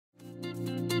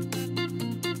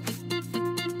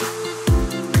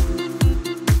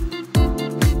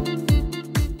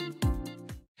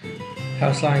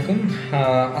আসসালামু আলাইকুম।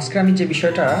 আজকে আমি যে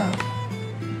বিষয়টা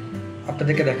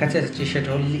আপনাদেরকে দেখাতে চাচ্ছি সেটা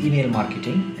হলো ইমেল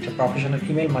মার্কেটিং। এটা প্রফেশনাল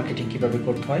ইমেল মার্কেটিং কীভাবে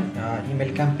করতে হয়,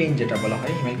 ইমেল ক্যাম্পেইন যেটা বলা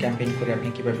হয়, ইমেল ক্যাম্পেইন করে আপনি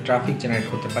কীভাবে ট্রাফিক জেনারেট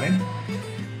করতে পারেন।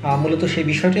 মূলত সেই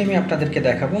বিষয়টাই আমি আপনাদেরকে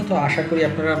দেখাবো। তো আশা করি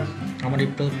আপনারা আমার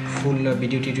একটু ফুল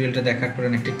ভিডিও টিউটোরিয়ালটা দেখার পরে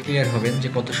অনেকটা ক্লিয়ার হবেন যে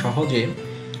কত সহজে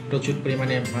প্রচুর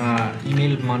পরিমাণে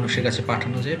ইমেল মানুষের কাছে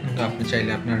পাঠানো যায়। কিন্তু আপনি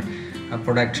চাইলে আপনার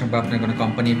প্রোডাক্ট বা আপনার কোনো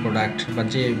কোম্পানির প্রোডাক্ট বা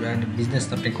যে বিজনেস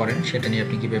আপনি করেন সেটা নিয়ে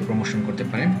আপনি কীভাবে প্রমোশন করতে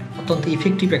পারেন। অত্যন্ত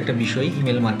ইফেক্টিভ একটা বিষয়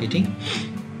ইমেল মার্কেটিং।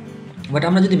 বাট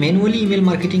আমরা যদি ম্যানুয়ালি ইমেল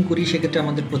মার্কেটিং করি সেক্ষেত্রে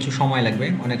আমাদের প্রচুর সময় লাগবে,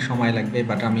 অনেক সময় লাগবে।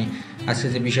 বাট আমি আজকে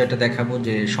যে বিষয়টা দেখাবো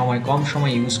যে কম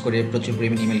সময় ইউজ করে প্রচুর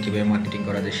পরিমাণে ইমেল কীভাবে মার্কেটিং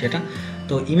করা যায় সেটা।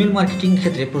 তো ইমেল মার্কেটিং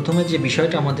ক্ষেত্রে প্রথমে যে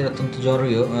বিষয়টা আমাদের অত্যন্ত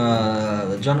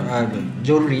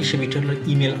জরুরি সে বিষয়টা হলো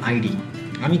ইমেল আইডি।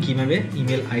 আমি কীভাবে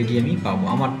ইমেল আইডি আমি পাবো?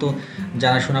 আমার তো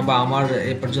জানাশোনা বা আমার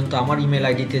এ পর্যন্ত আমার ইমেল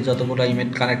আইডিতে যতগুলো ইমেল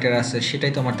কানেক্টেড আছে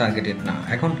সেটাই তো আমার টার্গেটেড না।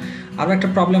 এখন আরও একটা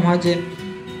প্রবলেম হয় যে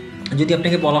যদি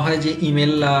আপনাকে বলা হয় যে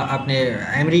ইমেল আপনি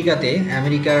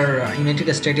আমেরিকার ইউনাইটেড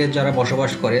স্টেটের যারা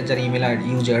বসবাস করে, যারা ইমেল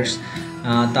ইউজার্স,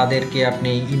 তাদেরকে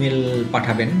আপনি ইমেল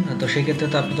পাঠাবেন। তো সেক্ষেত্রে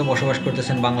তো আপনি তো বসবাস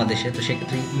করতেছেন বাংলাদেশে। তো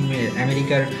সেক্ষেত্রে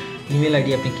আমেরিকার ইমেল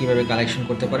আইডি আপনি কীভাবে কালেকশন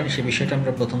করতে পারেন সে বিষয়টা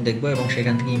আমরা প্রথম দেখব এবং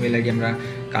সেখান থেকে ইমেল আইডি আমরা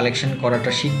কালেকশন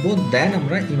করাটা শিখবো। দেন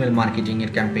আমরা ইমেল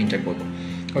মার্কেটিংয়ের ক্যাম্পেইনটা করবো।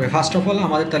 ওকে, ফার্স্ট অফ অল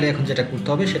আমাদের তাহলে এখন যেটা করতে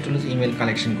হবে সেটা হলো ইমেল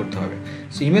কালেকশন করতে হবে।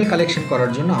 সো ইমেল কালেকশন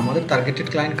করার জন্য আমাদের টার্গেটেড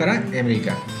ক্লায়েন্ট কারা?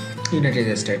 America, United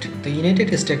state. তো ইউনাইটেড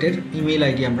স্টেটের ইমেল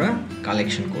আইডি আমরা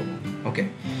কালেকশন করব। ওকে,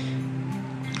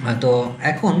 তো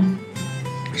এখন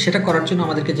সেটা করার জন্য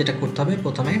আমাদেরকে যেটা করতে হবে,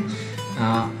 প্রথমে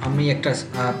আমি একটা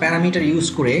প্যারামিটার ইউজ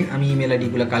করে আমি ইমেল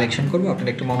আইডিগুলো কালেকশন করব। আপনারা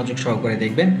একটু মনোযোগ সহকারে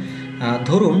দেখবেন।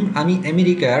 ধরুন আমি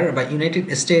আমেরিকার বা ইউনাইটেড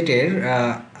স্টেটের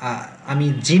আমি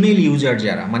জিমেল ইউজার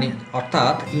যারা, মানে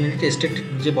অর্থাৎ ইউনাইটেড স্টেট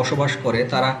যে বসবাস করে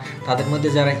তাদের মধ্যে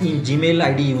যারা জিমেল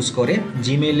আইডি ইউজ করে,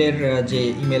 জিমেলের যে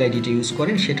ইমেল আইডিটা ইউজ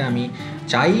করে সেটা আমি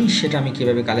চাই, সেটা আমি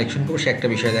কীভাবে কালেকশন করবো সে একটা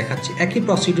বিষয় দেখাচ্ছি। একই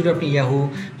প্রসিডিউর আপনি ইয়াহু,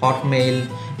 হটমেইল,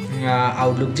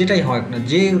 আউটলুক যেটাই হয় না,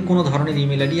 যে কোনো ধরনের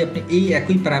ইমেল আইডি আপনি এই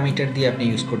একই প্যারামিটার দিয়ে আপনি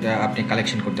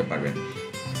কালেকশন করতে পারবেন।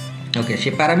 ওকে,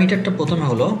 সেই প্যারামিটারটা প্রথমে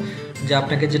হলো যে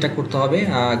আপনাকে যেটা করতে হবে,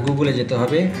 গুগলে যেতে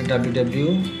হবে,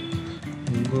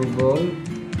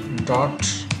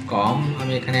 www.google.com।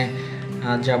 আমি এখানে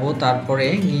যাব, তারপরে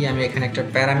আমি এখানে একটা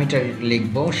প্যারামিটার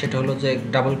লিখব, সেটা হলো যে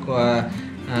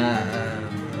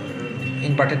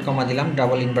ইনভার্টেড কমা দিলাম,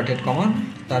 ডাবল ইনভার্টেড কমা,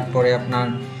 তারপরে আপনার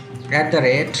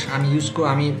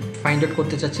আমি ফাইন্ড আউট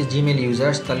করতে চাচ্ছি জিমেল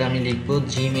ইউজার্স, তাহলে আমি লিখব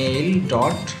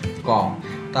gmail.com।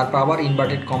 তারপর আবার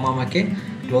ইনভার্টেড কমা আমাকে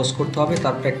ক্লোজ করতে হবে,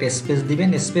 তারপর একটা স্পেস দিবেন।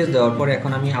 স্পেস দেওয়ার পরে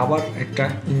এখন আমি আবার একটা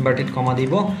ইনভার্টেড কমা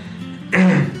দিব,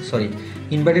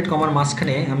 ইনভার্টেড কমার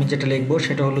মাঝখানে আমি যেটা লিখবো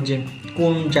সেটা হলো যে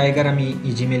কোন জায়গার আমি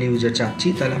জিমেল ইউজার চাচ্ছি,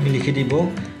 তাহলে আমি লিখে দিব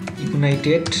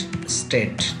ইউনাইটেড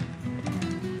স্টেট।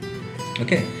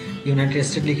 ওকে, ইউনাইটেড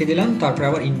স্টেট লিখে দিলাম, তারপরে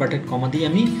আবার ইনভার্টেড কমা দিয়ে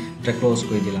আমি এটা ক্লোজ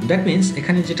করে দিলাম। দ্যাট মিনস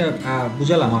এখানে যেটা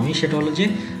বুঝালাম আমি সেটা হলো যে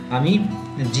আমি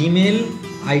জিমেল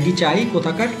আইডি চাই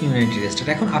কোথাকার? United state.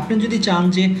 এখন আপনি যদি চান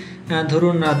যে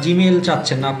ধরুন জিমেল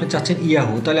চাচ্ছেন না, আপনি চাচ্ছেন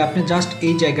ইয়াহু, তাহলে আপনি জাস্ট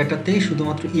এই জায়গাটাতে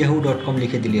শুধুমাত্র yahoo.com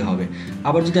লিখে দিলেই হবে।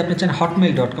 আবার যদি আপনি চান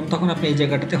hotmail.com, তখন আপনি এই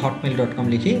জায়গাটাতে hotmail.com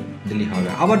লিখে দিলেই হবে।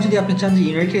 আবার যদি আপনি চান যে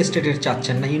ইউনাইটেড স্টেটের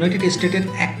চাচ্ছেন না, ইউনাইটেড স্টেটের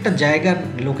একটা জায়গার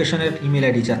লোকেশনের ইমেল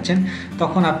আইডি চাচ্ছেন,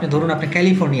 তখন আপনি ধরুন আপনি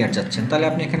ক্যালিফোর্নিয়ার চাচ্ছেন, তাহলে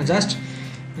আপনি এখানে জাস্ট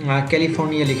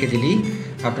ক্যালিফোর্নিয়া লিখে দিলেই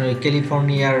আপনার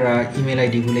ক্যালিফোর্নিয়ার ইমেল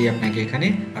আইডিগুলোই আপনাকে এখানে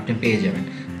আপনি পেয়ে যাবেন।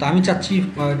 তো আমি চাচ্ছি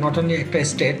নট অনলি একটা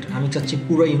স্টেট, আমি চাচ্ছি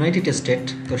পুরো ইউনাইটেড স্টেট।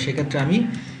 তো সেক্ষেত্রে আমি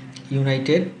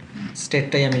ইউনাইটেড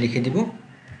স্টেটটাই আমি লিখে দিব,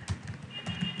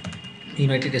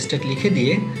 ইউনাইটেড স্টেট লিখে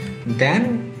দিয়ে দেন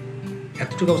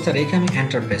এতটুকু অবস্থা রেখে আমি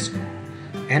এন্টার প্রেস করব।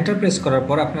 এন্টার প্রেস করার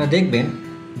পর আপনারা দেখবেন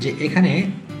যে এখানে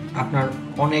আপনার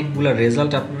অনেকগুলো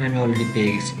রেজাল্ট আমি অলরেডি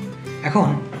পেয়ে গেছি। এখন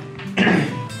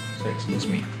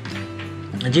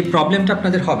যে প্রবলেমটা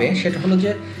আপনাদের হবে সেটা হলো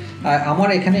যে আমার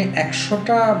এখানে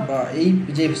 100টা এই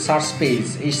যে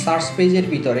সার্চ পেজের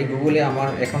ভিতরে গুগলে আমার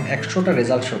এখন 100টা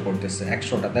রেজাল্ট শো করতেছে,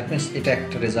 100টা। দ্যাট মিনস এটা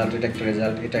একটা রেজাল্ট, এটা একটা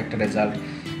রেজাল্ট, এটা একটা রেজাল্ট,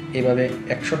 এইভাবে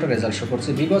 100টা রেজাল্ট শো করছে।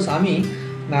 বিকজ আমি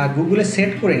গুগলে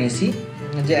সেট করে নিয়েছি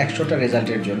যে 100টা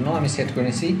রেজাল্টের জন্য আমি সেট করে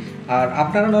নিয়েছি। আর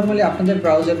আপনারা নর্মালি আপনাদের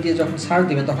ব্রাউজার দিয়ে যখন সার্চ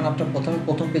দিবেন তখন আপনার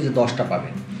প্রথম পেজে 10টা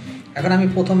পাবেন। এখন আমি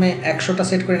প্রথমে 100টা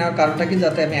সেট করে নেওয়ার কারণটা কি,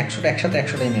 যাতে আমি 100টা একসাথে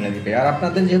 100টা ইমেল আইডি পাই। আর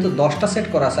আপনাদের যেহেতু 10টা সেট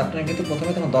করা আছে, আপনারা কিন্তু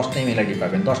প্রথমে তখন 10টা ইমেল আইডি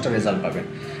পাবেন, 10টা রেজাল্ট পাবেন।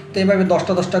 তো এইভাবে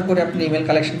 10টা করে আপনি ইমেল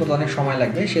কালেকশন করতে অনেক সময়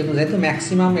লাগবে। যেহেতু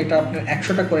ম্যাক্সিমাম এটা আপনার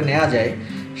 100টা করে নেওয়া যায়,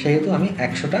 সেহেতু আমি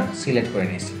 100টা সিলেক্ট করে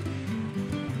নিয়েছি।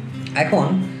 এখন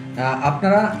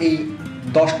আপনারা এই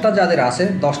 10টা যাদের আছে,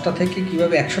 10টা থেকে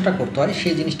কীভাবে 100টা করতে হয়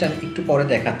সেই জিনিসটা আমি একটু পরে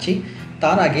দেখাচ্ছি।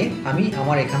 তার আগে আমি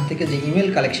আমার এখান থেকে যে ইমেল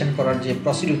কালেকশন করার যে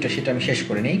প্রসিডিউরটা সেটা আমি শেষ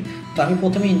করে নিই। তো আমি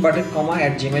প্রথমে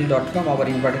inverted@gmail.com, আবার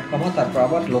ইনভার্টেড কমা, তারপর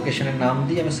আবার লোকেশনের নাম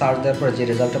দিয়ে আমি সার্চ দেওয়ার পরে যে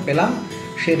রেজাল্টটা পেলাম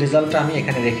সেই রেজাল্টটা আমি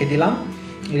এখানে রেখে দিলাম।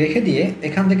 রেখে দিয়ে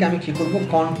এখান থেকে আমি কি করব,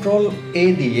 Ctrl+A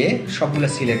দিয়ে সবগুলো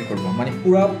সিলেক্ট করব, মানে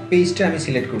পুরো পেজটা আমি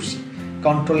সিলেক্ট করছি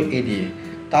Ctrl+A দিয়ে।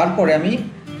 তারপরে আমি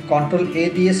Ctrl+A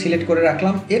দিয়ে সিলেক্ট করে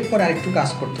রাখলাম। এরপরে আরেকটু কাজ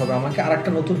করতে হবে আমাকে, আরেকটা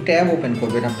নতুন ট্যাব ওপেন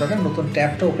করবেন আপনারা। নতুন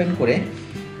ট্যাবটা ওপেন করে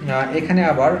এখানে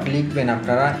আবার লিখবেন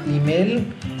আপনারা ইমেল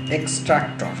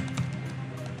এক্সট্রাক্টর।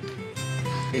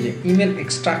 এই যে ইমেল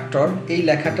এক্সট্রাক্টর এই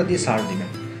লেখাটা দিয়ে সার্চ দিবেন।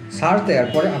 সার্চ দেওয়ার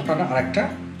পরে আপনারা আরেকটা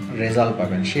রেজাল্ট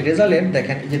পাবেন। সেই রেজাল্টের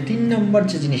দেখেন এই যে 3 নম্বর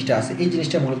যে জিনিসটা আছে, এই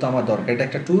জিনিসটা মূলত আমার দরকার। এটা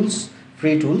একটা টুলস,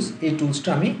 ফ্রি টুলস। এই টুলসটা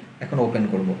আমি এখন ওপেন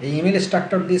করব। এই ইমেল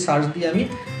এক্সট্রাক্টর দিয়ে সার্চ দিয়ে আমি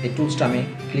এই টুলসটা আমি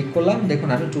ক্লিক করলাম। দেখুন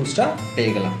আমি টুলসটা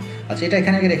পেয়ে গেলাম। আচ্ছা, এটা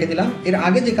এখানে আগে রেখে দিলাম। এর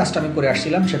আগে যে কাজটা আমি করে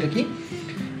আসছিলাম সেটা কি,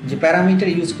 যে প্যারামিটার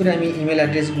ইউজ করে আমি ইমেল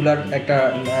অ্যাড্রেসগুলোর একটা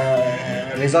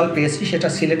রেজাল্ট পেয়েছি, সেটা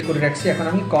সিলেক্ট করে রাখছি। এখন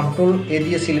আমি Ctrl+A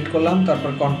দিয়ে সিলেক্ট করলাম, তারপর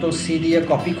Ctrl+C দিয়ে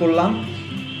কপি করলাম।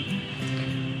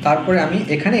 তারপরে আমি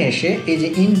এখানে এসে এই যে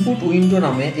ইনপুট উইন্ডো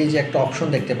নামে এই যে একটা অপশন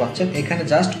দেখতে পাচ্ছেন, এখানে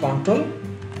জাস্ট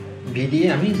Ctrl+V দিয়ে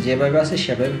আমি যেভাবে আছে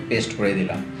সেভাবে পেস্ট করে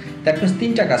দিলাম। দ্যাট মিনস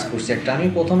 3টা কাজ করছি। একটা আমি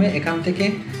প্রথমে এখান থেকে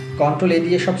Ctrl+A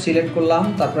দিয়ে সব সিলেক্ট করলাম,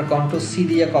 তারপরে Ctrl+C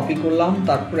দিয়ে কপি করলাম,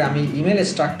 তারপরে আমি ইমেল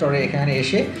স্ট্রাকচারে এখানে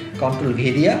এসে Ctrl+V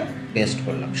দিয়ে পেস্ট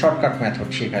করলাম। শর্টকাট মেথড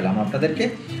শেখালাম আপনাদেরকে।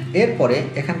 এরপরে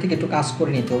এখান থেকে একটু কাজ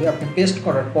করে নিতে হবে। আপনি পেস্ট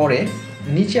করার পরে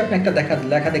নিচে আপনি একটা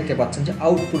লেখা দেখতে পাচ্ছেন যে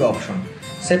আউটপুট অপশন,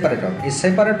 সেপারেটর। এই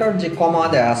সেপারেটর যে কমা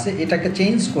দেওয়া আছে এটাকে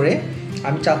চেঞ্জ করে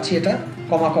আমি চাচ্ছি এটা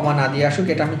কমা না দিয়ে আসুক,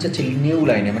 এটা আমি চাচ্ছি নিউ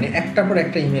লাইনে, মানে একটার পর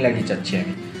একটা ইমেল আইডি চাচ্ছি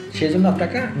আমি। সেই জন্য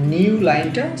আপনাকে নিউ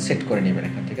লাইনটা সেট করে নেবেন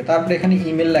এখান থেকে। তারপরে এখানে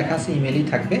ইমেল লেখা আছে, ইমেলই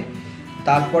থাকবে।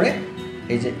 তারপরে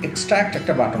এই যে এক্সট্রাক্ট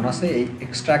একটা বাটন আছে, এই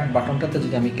এক্সট্রাক্ট বাটনটাতে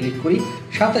যদি আমি ক্লিক করি,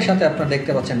 সাথে সাথে আপনারা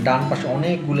দেখতে পাচ্ছেন ডান পাশে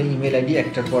অনেকগুলো ইমেল আইডি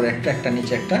একটার পর একটা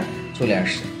নিচে একটা চলে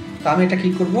আসছে। তো আমি এটা কী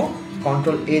করব,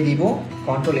 Ctrl+A দিব।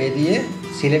 Ctrl+A দিয়ে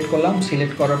সিলেক্ট করলাম।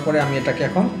 সিলেক্ট করার পরে আমি এটাকে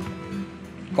এখন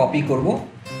কপি করব।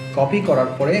 কপি করার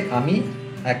পরে আমি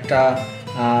একটা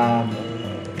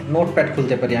নোটপ্যাড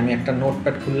খুলতে পারি। আমি একটা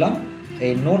নোটপ্যাড খুললাম।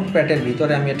 এই নোটপ্যাডের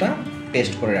ভিতরে আমি এটা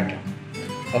পেস্ট করে রাখলাম।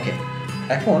 ওকে,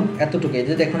 এখন এতটুকু। এই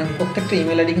যে দেখুন আমি প্রত্যেকটা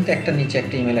ইমেল আইডি কিন্তু একটা নিচে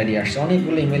একটা ইমেল আইডি আসছে,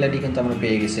 অনেকগুলো ইমেল আইডি কিন্তু আমরা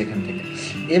পেয়ে গেছি এখান থেকে।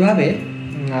 এভাবে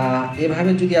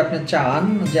যদি আপনি চান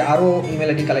যে আরও ইমেল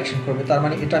আইডি কালেকশন করবে, তার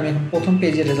মানে এটা আমি এখন প্রথম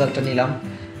পেজের রেজাল্টটা নিলাম।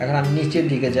 এখন আমি নিচের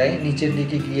দিকে যাই, নিচের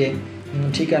দিকে গিয়ে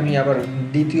ঠিক আমি আবার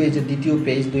দ্বিতীয়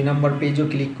পেজ 2 নম্বর পেজও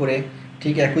ক্লিক করে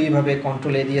ঠিক একইভাবে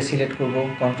Ctrl+A দিয়ে সিলেক্ট করব,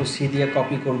 Ctrl+C দিয়ে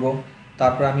কপি করব।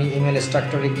 তারপর আমি ইমেল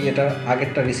স্ট্রাকচারে গিয়ে এটা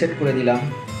আগেরটা রিসেট করে দিলাম।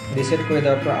 রিসেট করে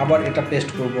দেওয়ার পর আবার এটা পেস্ট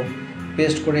করব।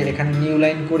 পেস্ট করে এখানে নিউ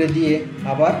লাইন করে দিয়ে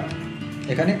আবার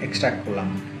এখানে এক্সট্রাক্ট করলাম।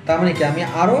 তার মানে কি আমি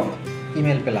আরও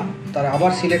ইমেল পেলাম। তার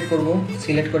আবার সিলেক্ট করব,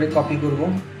 সিলেক্ট করে কপি করব।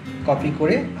 কপি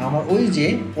করে আমার ওই যে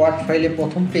ওয়ার্ড ফাইলে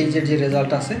প্রথম পেজের যে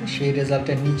রেজাল্ট আছে সেই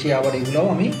রেজাল্টের নিচে আবার এগুলোও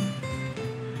আমি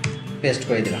পেস্ট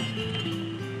করে দিলাম।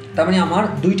 তার মানে আমার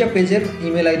 2টা পেজের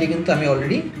ইমেল আইডি কিন্তু আমি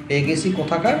অলরেডি পেয়ে গেছি।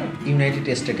 কোথাকার? ইউনাইটেড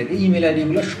স্টেটের। এই ইমেল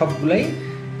আইডিগুলো সবগুলাই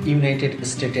ইউনাইটেড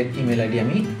স্টেটের ইমেল আইডি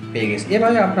আমি পেয়ে গেছি।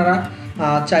 এভাবে আপনারা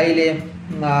চাইলে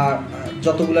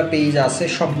যতগুলো পেজ আছে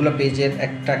সবগুলো পেজের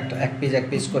এক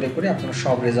পেজ করে আপনারা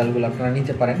সব রেজাল্টগুলো আপনারা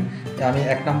নিতে পারেন। আমি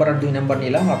 1 নম্বর আর 2 নম্বর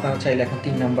নিলাম। আপনারা চাইলে এখন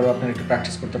 3 নম্বরও আপনারা একটু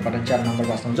প্র্যাকটিস করতে পারেন, 4 নম্বর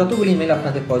 5 নম্বর যতগুলো ইমেল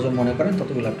আপনাদের প্রয়োজন মনে করেন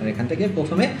ততগুলো আপনারা এখান থেকে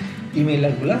প্রথমে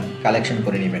ইমেলগুলো কালেকশন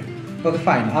করে নেবেন। ওকে,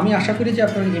 ফাইন। আমি আশা করি যে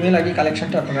আপনার ইমেল আইডি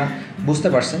কালেকশনটা আপনারা বুঝতে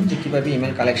পারছেন যে কীভাবে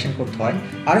ইমেল কালেকশন করতে হয়।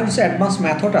 আরও কিছু অ্যাডভান্স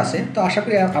মেথড আছে, তো আশা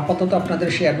করি আপাতত আপনাদের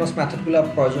সেই অ্যাডভান্স মেথডগুলো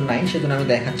প্রয়োজন নাই, সেজন্য আমি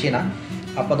দেখাচ্ছি না।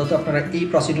 আপাতত আপনারা এই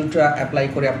প্রসিডিউরটা অ্যাপ্লাই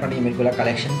করে আপনারা ইমেলগুলো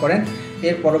কালেকশন করেন।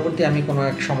 এর পরবর্তী আমি কোনো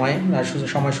এক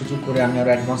সময় সুযোগ করে আমি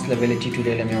আরও অ্যাডভান্স লেভেলে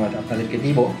টিউটোরিয়াল আমি আপনাদেরকে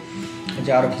দিব,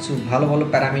 যে আরও কিছু ভালো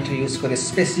প্যারামিটার ইউজ করে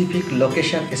স্পেসিফিক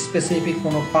লোকেশন, স্পেসিফিক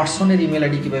কোনো পার্সনের ইমেল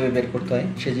আইডি কীভাবে বের করতে হয়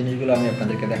সেই জিনিসগুলো আমি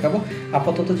আপনাদেরকে দেখাবো।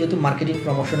 আপাতত যেহেতু মার্কেটিং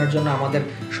প্রমোশনের জন্য আমাদের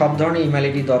সব ধরনের ইমেল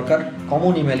আইডি দরকার,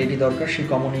 কমন ইমেল আইডি দরকার, সেই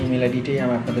কমন ইমেল আইডিটাই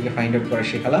আমি আপনাদেরকে ফাইন্ড আউট করে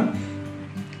শেখালাম।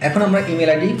 এখন আমরা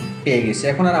ইমেল আইডি পেয়ে গেছি,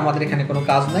 এখন আর আমাদের এখানে কোনো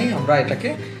কাজ নাই, আমরা এটাকে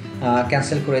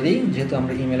ক্যান্সেল করে দিই। যেহেতু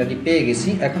আমরা ইমেল আইডি পেয়ে গেছি,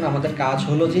 এখন আমাদের কাজ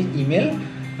হলো যে ইমেল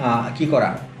কি করা,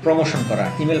 প্রমোশন করা,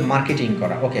 ইমেল মার্কেটিং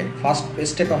করা। ওকে, ফার্স্ট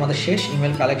স্টেপ আমাদের শেষ,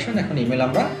 ইমেল কালেকশন। এখন ইমেল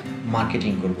আমরা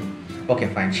মার্কেটিং করব। ওকে,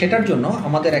 ফাইন। সেটার জন্য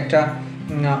আমাদের একটা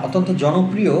অত্যন্ত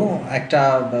জনপ্রিয় একটা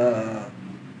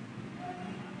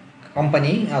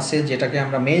কোম্পানি আছে যেটাকে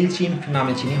আমরা মেইলচিম্প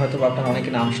নামে চিনি, হয়তো আপনারা অনেকে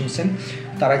নাম শুনছেন।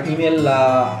 তারা ইমেল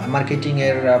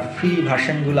মার্কেটিংয়ের ফ্রি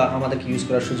ভার্সনগুলো আমাদেরকে ইউজ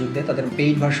করার সুযোগ দেয়। তাদের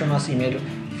পেইড ভার্সনও আছে,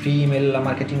 ফ্রি ইমেল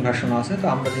মার্কেটিং ভার্সনও আছে। তো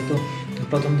আমরা যেহেতু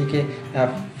প্রথম দিকে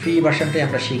ফ্রি ভার্সনটাই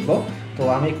আমরা শিখব, তো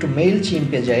আমি একটু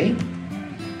মেইলচিম্পে যাই।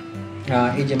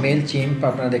 এই যে মেইলচিম্প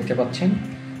আপনারা দেখতে পাচ্ছেন,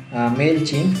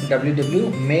 মেইলচিম্প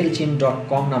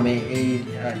www.mailchimp.com নামে এই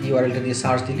ইউআরএলটা দিয়ে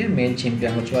সার্চ দিলে মেইলচিম্পে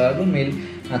আমরা চলে আসবো।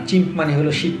 চিম্প মানে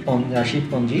হলো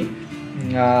শিবপঞ্জি।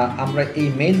 আমরা এই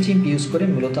মেইলচিম্প ইউজ করে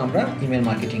মূলত আমরা ইমেল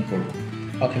মার্কেটিং করব।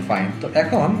 Okay fine. তো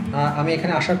এখন আমি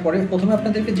এখানে আসার পরে প্রথমে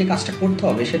আপনাদেরকে যে কাজটা করতে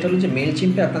হবে সেটা হলো যে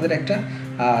মেইলচিম্পে আপনাদের একটা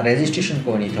রেজিস্ট্রেশন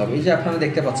করে নিতে হবে। এই যে আপনারা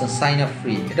দেখতে পাচ্ছেন সাইন আপ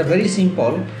ফ্রি, এটা ভেরি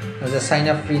সিম্পল। যে সাইন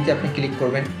আপ ফ্রিতে আপনি ক্লিক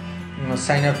করবেন।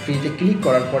 সাইন আপ ফ্রিতে ক্লিক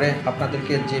করার পরে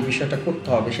আপনাদেরকে যে বিষয়টা করতে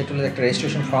হবে সেটা হলো একটা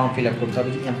রেজিস্ট্রেশন ফর্ম ফিল আপ করতে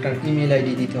হবে। আপনার ইমেল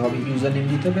আইডি দিতে হবে, ইউজার নেম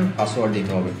দিতে হবে এবং পাসওয়ার্ড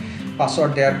দিতে হবে।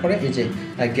 পাসওয়ার্ড দেওয়ার পরে এই যে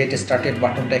গেট স্টার্টেড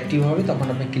বাটনটা অ্যাক্টিভ হবে, তখন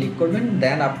আপনি ক্লিক করবেন।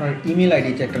 দেন আপনার ইমেল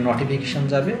আইডিতে একটা নোটিফিকেশান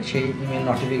যাবে, সেই ইমেল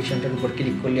নোটিফিকেশানটার উপর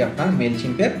ক্লিক করলে আপনার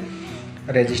মেইলচিম্পের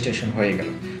রেজিস্ট্রেশন হয়ে গেল।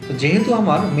 তো যেহেতু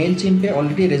আমার মেইলচিম্পে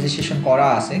অলরেডি রেজিস্ট্রেশন করা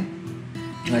আছে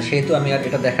সেহেতু আমি আর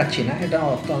এটা দেখাচ্ছি না। এটা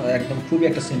একদম খুবই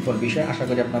একটা সিম্পল বিষয়, আশা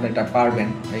করি আপনারা এটা পারবেন।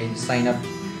 এই সাইন আপ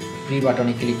ফ্রি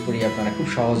বাটনে ক্লিক করি আপনারা, খুব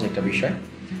সহজ একটা বিষয়।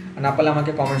 না পারলে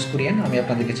আমাকে কমেন্টস করিয়েন, আমি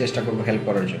আপনাদেরকে চেষ্টা করবো হেল্প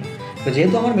করার জন্য। তো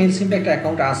যেহেতু আমার মেইলচিম্পে একটা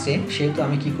অ্যাকাউন্ট আছে সেহেতু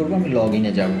আমি কী করবো, আমি লগ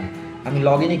ইনে যাবো। আমি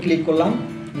লগ ইনে ক্লিক করলাম।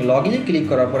 লগ ইনে ক্লিক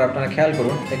করার পর আপনারা খেয়াল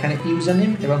করুন এখানে ইউজার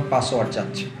নেম এবং পাসওয়ার্ড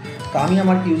চাচ্ছে। তো আমি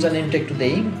আমার ইউজার নেমটা একটু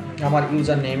দেই, আমার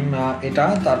ইউজার নেম এটা,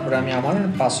 তারপরে আমি আমার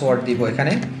পাসওয়ার্ড দিব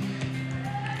এখানে।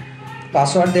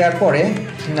 পাসওয়ার্ড দেওয়ার পরে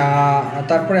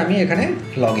তারপরে আমি এখানে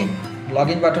লগ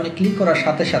ইন বাটনে ক্লিক করার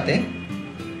সাথে সাথে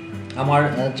আমার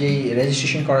যেই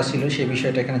রেজিস্ট্রেশন করা ছিল সেই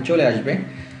বিষয়টা এখানে চলে আসবে।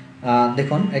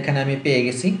 দেখুন এখানে আমি পেয়ে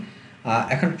গেছি।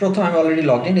 এখন প্রথম আমি অলরেডি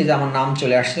লগ ইন, এই যে আমার নাম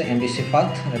চলে আসছে এমডি সিফাত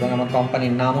এবং আমার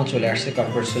কোম্পানির নামও চলে আসছে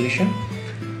কর্পোরেট সলিউশন।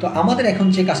 তো আমাদের এখন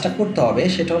যে কাজটা করতে হবে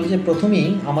সেটা হলো যে প্রথমেই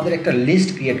আমাদের একটা লিস্ট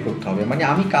ক্রিয়েট করতে হবে, মানে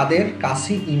আমি কাদের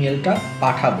কাছে ইমেলটা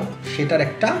পাঠাবো সেটার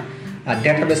একটা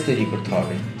ডেটাবেস তৈরি করতে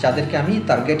হবে। যাদেরকে আমি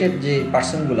টার্গেটেড যে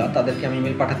পার্সনগুলো তাদেরকে আমি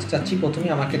ইমেল পাঠাতে চাচ্ছি, প্রথমে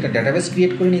আমাকে একটা ডেটাবেস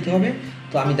ক্রিয়েট করে নিতে হবে।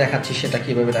 তো আমি দেখাচ্ছি সেটা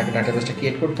কীভাবে ডেটাবেসটা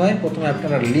ক্রিয়েট করতে হয়। প্রথমে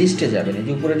আপনারা লিস্টে যাবেন, এই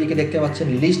যে উপরের দিকে দেখতে পাচ্ছেন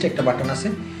লিস্ট একটা বাটন আছে,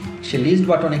 সেই লিস্ট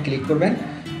বাটনে ক্লিক করবেন।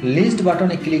 লিস্ট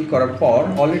বাটনে ক্লিক করার পর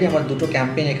অলরেডি আমার দুটো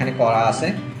ক্যাম্পেইন এখানে করা আছে।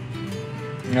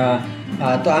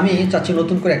 তো আমি চাচ্ছি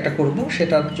নতুন করে একটা করব,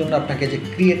 সেটার জন্য আপনাকে যে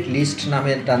ক্রিয়েট লিস্ট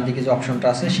নামের ডান দিকে যে অপশনটা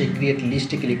আছে সেই ক্রিয়েট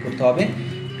লিস্টে ক্লিক করতে হবে।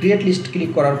 ক্রিয়েট লিস্ট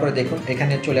ক্লিক করার পরে দেখুন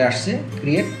এখানে চলে আসছে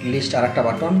ক্রিয়েট লিস্ট আর একটা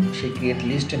বাটন, সেই ক্রিয়েট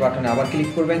লিস্টের বাটনে আবার ক্লিক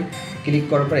করবেন। ক্লিক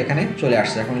করার পর এখানে চলে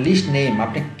আসছে এখন লিস্ট নেম,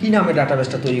 আপনি কী নামে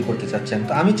ডাটাবেসটা তৈরি করতে চাচ্ছেন।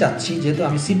 তো আমি চাচ্ছি, যেহেতু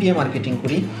আমি সিপিএ মার্কেটিং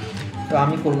করি, তো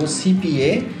আমি করব সিপিএ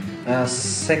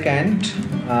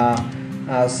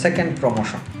সেকেন্ড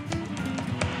প্রমোশন।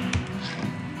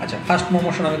 আচ্ছা, ফার্স্ট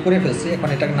প্রমোশন আমি করে ফেলছি, এখন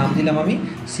এটার নাম দিলাম আমি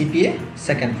CPA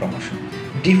second promotion.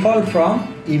 Default from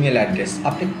email address,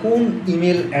 আপনি কোন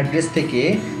ইমেল অ্যাড্রেস থেকে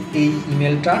এই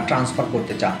ইমেলটা ট্রান্সফার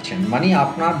করতে চাচ্ছেন, মানে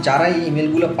আপনার যারা এই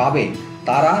ইমেলগুলো পাবে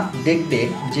তারা দেখবে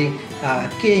যে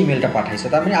কে ইমেলটা পাঠাইছে,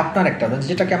 তার মানে আপনার একটা,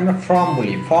 যেটাকে আমরা ফর্ম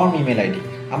বলি, ফর্ম ইমেল আইডি।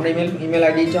 আমরা ইমেল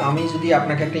আইডি, আমি যদি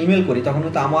আপনাকে একটা ইমেল করি তখন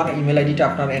হয়তো আমার ইমেল আইডিটা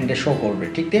আপনার এন্ডে শো করবে।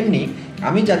 ঠিক তেমনি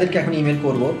আমি যাদেরকে এখন ইমেল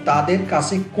করব তাদের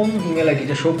কাছে কোন ইমেল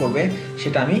আইডিটা শো করবে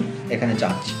সেটা আমি এখানে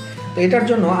চাচ্ছি। তো এটার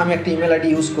জন্য আমি একটা ইমেল আইডি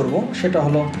ইউজ করব, সেটা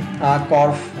হলো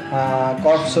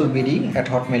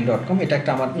corpsolbd@hotmail.com। এটা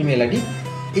একটা আমার ইমেল আইডি।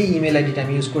 এই ইমেল আইডিটা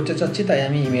আমি ইউজ করতে চাচ্ছি, তাই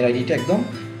আমি ইমেল আইডিটা একদম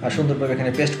সুন্দরভাবে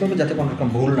এখানে পেস্ট করবো যাতে কোনো রকম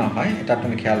ভুল না হয়, এটা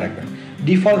আপনারা খেয়াল রাখবেন।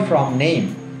 ডিফল্ট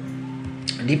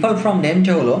ফ্রম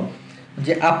নেমটা হলো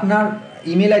যে আপনার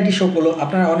ইমেল আইডি শো করলো।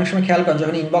 আপনারা অনেক সময় খেয়াল করেন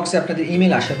যখন ইনবক্সে আপনাদের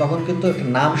ইমেল আসে তখন কিন্তু একটা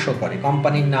নাম শো করে,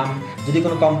 কোম্পানির নাম। যদি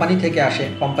কোনো কোম্পানি থেকে আসে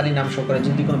কোম্পানির নাম শো করে,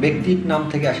 যদি কোনো ব্যক্তির নাম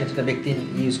থেকে আসে সেটা ব্যক্তি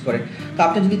ইউজ করে। তো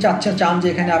আপনি যদি চান যে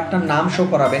এখানে আপনার নাম শো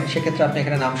করাবেন, সেক্ষেত্রে আপনি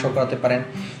এখানে নাম শো করাতে পারেন।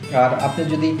 আর আপনি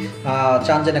যদি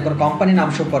চান যে না কোনো কোম্পানির নাম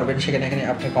শো করবেন, সেখানে এখানে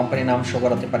আপনি কোম্পানির নাম শো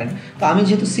করাতে পারেন। তো আমি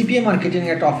যেহেতু সিপিএ মার্কেটিং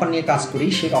একটা অফার নিয়ে কাজ করি,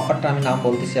 সেই অফারটা আমি নাম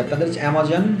বলতেছি আপনাদের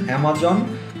অ্যামাজন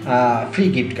ফ্রি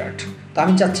গিফট কার্ড। তো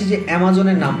আমি চাচ্ছি যে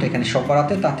অ্যামাজনের নামটা এখানে শো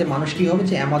করাতে, তাতে মানুষ কী হবে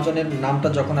যে অ্যামাজনের নামটা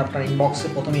যখন আপনার ইনবক্সে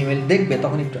প্রথম ইমেল দেখবে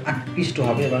তখন একটু আকৃষ্ট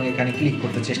হবে এবং এখানে ক্লিক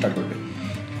করতে চেষ্টা করবে।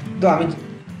 তো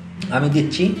আমি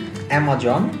দিচ্ছি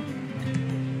অ্যামাজন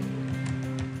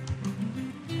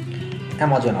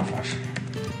অফার,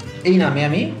 এই নামে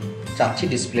আমি চাচ্ছি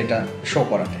ডিসপ্লেটা শো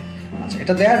করাতে। আচ্ছা,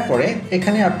 এটা দেওয়ার পরে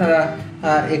এখানে আপনারা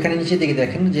এখানে নিচে দিকে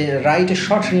দেখেন যে write a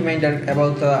short reminder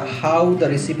about how the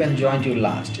recipient joint you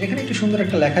last. এখানে একটু সুন্দর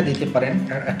একটা লেখা দিতে পারেন,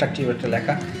 অ্যাট্রাকটিভ একটা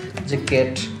লেখা, যে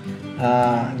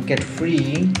gate free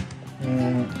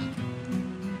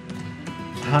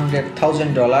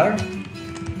 $100,000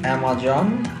 Amazon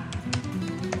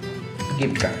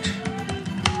gift card,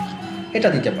 এটা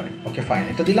দিতে পারেন। ওকে ফাইন,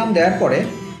 এটা দিলাম। দেওয়ার পরে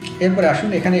এরপরে আসুন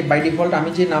এখানে বাই ডিফল্ট আমি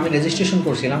যে নামে রেজিস্ট্রেশন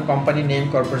করছিলাম, কোম্পানির নেম,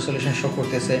 কর্পোরেট সলিউশন শো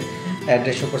করতেছে,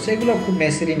 অ্যাড্রেস শো করছে, এগুলো খুব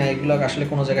নেসেসারি না, এগুলো আসলে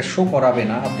কোনো জায়গায় শো করাবে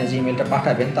না। আপনি যে ইমেলটা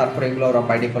পাঠাবেন তারপরে এগুলো ওরা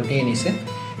বাই ডিফল্ট নিয়ে নিছে।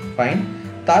 ফাইন,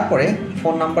 তারপরে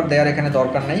ফোন নাম্বার দেওয়ার এখানে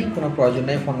দরকার নেই, কোনো প্রয়োজন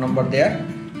নেই ফোন নাম্বার দেওয়ার।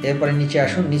 এরপরে নিচে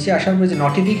আসুন, নিচে আসার পরে যে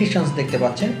নোটিফিকেশানস দেখতে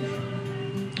পাচ্ছেন,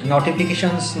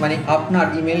 নোটিফিকেশানস মানে আপনার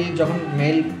ইমেল যখন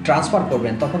মেল ট্রান্সফার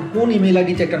করবেন তখন কোন ইমেল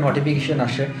আইডিতে একটা নোটিফিকেশান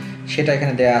আসে সেটা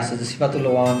এখানে দেওয়া আছে যে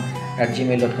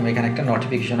sifatul1@gmail.com, এখানে একটা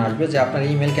নোটিফিকেশান আসবে যে আপনার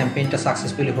ইমেল ক্যাম্পেইনটা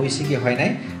সাকসেসফুলি হয়েছে কি হয় নাই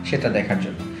সেটা দেখার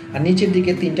জন্য। আর নিচের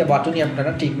দিকে 3টা বাটনই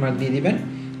আপনারা টিকমার্ক দিয়ে দিবেন।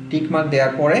 টিকমার্ক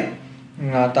দেওয়ার পরে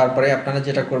তারপরে আপনারা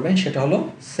যেটা করবেন সেটা হলো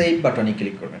সেভ বাটনে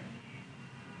ক্লিক করবেন।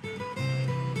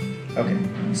 ওকে,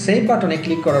 সেভ বাটনে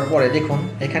ক্লিক করার পরে দেখুন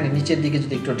এখানে নিচের দিকে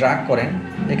যদি একটু ড্র্যাগ করেন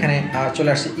এখানে চলে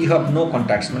আসছে ইউ হ্যাভ নো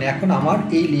কন্ট্যাক্টস, মানে এখন আমার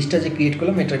এই লিস্টটা যে ক্রিয়েট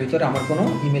করলাম এটার ভিতরে আমার কোনো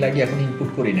ইমেল আইডি এখন ইনপুট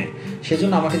করি নাই।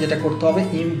 সেজন্য আমাকে যেটা করতে হবে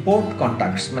ইম্পোর্ট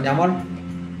কন্ট্যাক্টস, মানে আমার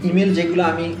ইমেল যেগুলো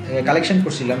আমি কালেকশন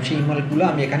করছিলাম সেই ইমেলগুলো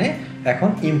আমি এখানে এখন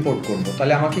ইম্পোর্ট করব।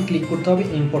 তাহলে আমাকে ক্লিক করতে হবে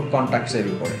ইম্পোর্ট কন্ট্যাক্টসের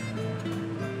উপরে।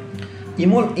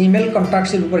 ইমেল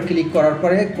কন্ট্যাক্টসের উপর ক্লিক করার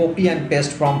পরে copy and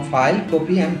paste from file,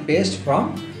 copy and paste from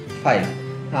file.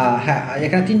 হ্যাঁ,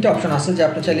 এখানে 3টে অপশন আছে যে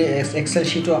আপনি চাইলে এক্সেল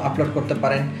শিটও আপলোড করতে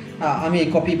পারেন। আমি এই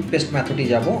কপি পেস্ট মেথডই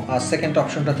যাব। আর সেকেন্ড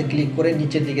অপশনটাতে ক্লিক করে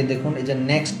নিচের দিকে দেখুন এই যে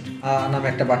নেক্সট নামে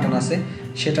একটা বাটন আছে,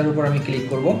 সেটার উপর আমি ক্লিক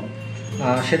করব।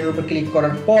 সেটার উপর ক্লিক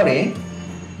করার পরে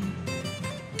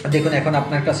দেখুন এখন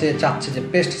আপনার কাছে চাচ্ছে যে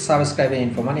পেস্ট সাবস্ক্রাইব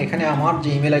ইনফো, মানে এখানে আমার যে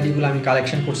ইমেল আইডিগুলো আমি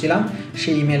কালেকশন করছিলাম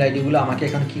সেই ইমেল আইডিগুলো আমাকে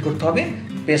এখন কী করতে হবে,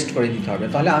 পেস্ট করে দিতে হবে।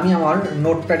 তাহলে আমি আমার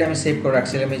নোটপ্যাডে আমি সেভ করে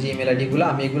রাখছিলাম এই যে ইমেল আইডিগুলো,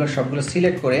 আমি এগুলো সবগুলো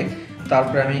সিলেক্ট করে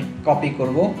তারপরে আমি কপি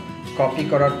করব। কপি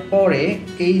করার পরে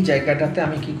এই জায়গাটাতে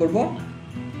আমি কি করব,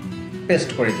 পেস্ট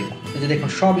করে দিব। এই যে দেখুন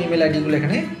সব ইমেল আইডিগুলো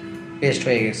এখানে পেস্ট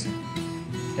হয়ে গেছে।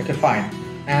 Okay fine.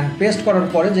 অ্যান্ড পেস্ট করার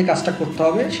পরে যে কাজটা করতে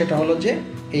হবে সেটা হলো যে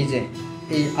এই যে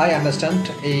এই আই আন্ডারস্ট্যান্ড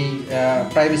এই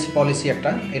প্রাইভেসি পলিসি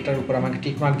একটা, এটার উপর আমাকে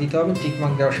টিকমার্ক দিতে হবে।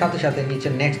 টিকমার্ক দেওয়ার সাথে সাথে নিচে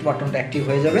নেক্সট বাটনটা অ্যাক্টিভ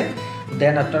হয়ে যাবে,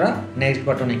 দেন আপনারা নেক্সট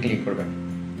বাটনে ক্লিক করবেন।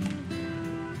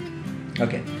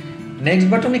 ওকে, নেক্সট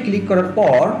বাটনে ক্লিক করার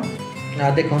পর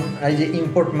দেখুন এই যে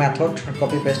ইম্পোর্ট মেথড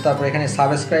কপি পেস্ট, তারপর এখানে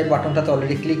সাবস্ক্রাইব বাটনটাতে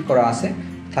অলরেডি ক্লিক করা আছে,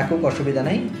 থাকুক অসুবিধা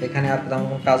নেই, এখানে আর তেমন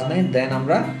কোনো কাজ নেই। দেন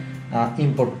আমরা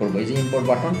ইম্পোর্ট করব, এই যে ইম্পোর্ট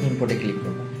বাটন, ইম্পোর্টে ক্লিক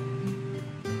করব।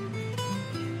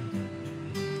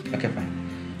 Okay fine.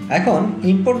 এখন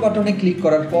ইম্পোর্ট বাটনে ক্লিক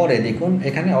করার পরে দেখুন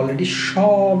এখানে অলরেডি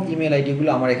সব ইমেল আইডিগুলো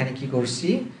আমার এখানে কি করছি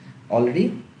অলরেডি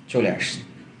চলে আসছে।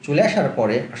 চলে আসার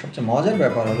পরে সবচেয়ে মজার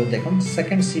ব্যাপার হলো দেখুন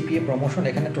সেকেন্ড সিপিএ প্রমোশন,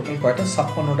 এখানে টোটাল কয়টা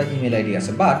 56টা ইমেল আইডি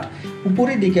আছে। বাট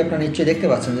উপরের দিকে আপনারা নিশ্চয়ই দেখতে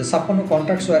পাচ্ছেন যে 56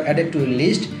 contacts war added to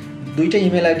list, 2টা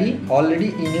email ID already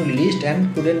in your list and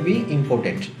couldn't B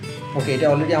imported. ওকে, এটা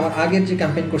অলরেডি আমার আগের যে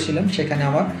ক্যাম্পেইন করছিলাম সেখানে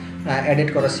আমার অ্যাডেড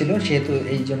করা ছিল, সেহেতু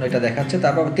এই জন্য এটা দেখাচ্ছে।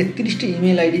 তারপর 33টি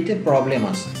ইমেল আইডিতে প্রবলেম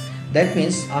আছে। দ্যাট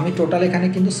মিনস আমি টোটাল এখানে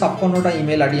কিন্তু 56টা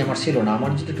ইমেল আইডি আমার ছিল না।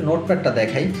 আমার যদি একটু নোটপ্যাডটা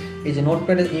দেখাই, এই যে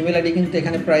নোটপ্যাডের ইমেল আইডি কিন্তু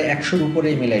এখানে প্রায় 100-র উপরে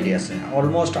ইমেল আইডি আছে,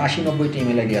 অলমোস্ট 80-90টি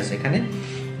ইমেল আইডি আছে এখানে।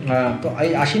 তো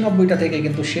এই 80-90টা থেকে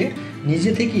কিন্তু সে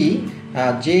নিজে থেকেই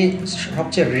যে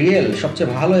সবচেয়ে রিয়েল, সবচেয়ে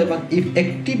ভালো এবং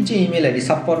অ্যাক্টিভ যে ইমেল আইডি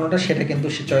 56টা সেটা কিন্তু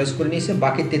সে চয়েস করে নিয়েছে।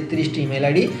 বাকি 33টি ইমেল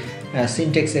আইডি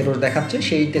সিনটেক্স এরর দেখাচ্ছে,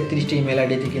 সেই 33টি ইমেল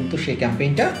আইডিতে কিন্তু সেই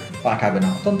ক্যাম্পেইনটা পাঠাবে না।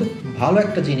 অত্যন্ত ভালো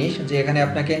একটা জিনিস যে এখানে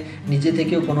আপনাকে নিজে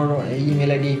থেকেও কোনো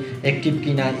ইমেল আইডি অ্যাক্টিভ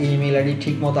কিনা, এই ইমেল আইডি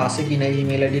ঠিক মতো আছে কিনা, এই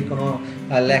ইমেল আইডির কোনো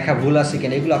লেখা ভুল আছে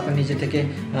কিনা, এগুলো আপনার নিজে থেকে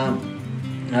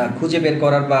খুঁজে বের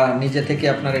করার বা নিজে থেকে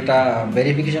আপনার এটা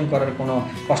ভেরিফিকেশন করার কোনো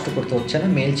কষ্ট করতে হচ্ছে না,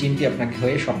 মেল চিনটি আপনাকে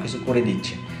হয়ে সব কিছু করে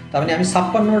দিচ্ছে। তার মানে আমি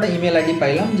 56টা ইমেল আইডি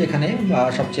পাইলাম, যেখানে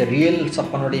সবচেয়ে রিয়েল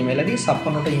 56টা ইমেল আইডি,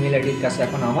 56টা ইমেল আইডির কাছে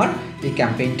এখন আমার এই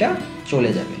ক্যাম্পেইনটা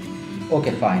চলে যাবে।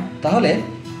 Okay fine. তাহলে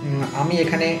আমি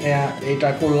এখানে এটা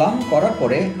করলাম, করার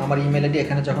পরে আমার ইমেল আইডি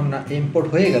এখানে যখন ইম্পোর্ট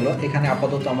হয়ে গেল, এখানে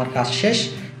আপাতত আমার কাজ শেষ।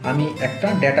 আমি একটা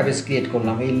ডেটাবেস ক্রিয়েট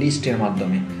করলাম এই লিস্টের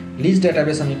মাধ্যমে। লিস্ট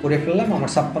ডেটাবেস আমি করে ফেললাম,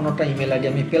 আমার 56টা ইমেল আইডি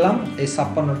আমি পেলাম। এই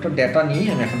 56টা ডেটা নিয়েই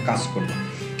আমি এখন কাজ করব।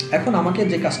 এখন আমাকে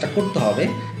যে কাজটা করতে হবে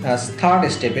থার্ড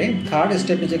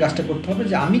স্টেপে যে কাজটা করতে হবে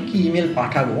যে আমি কি ইমেল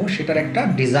পাঠাবো সেটার একটা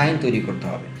ডিজাইন তৈরি করতে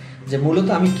হবে, যে মূলত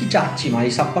আমি কি চাচ্ছি, মানে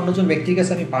এই 56 জন ব্যক্তির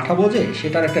কাছে আমি পাঠাবো যে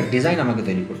সেটার একটা ডিজাইন আমাকে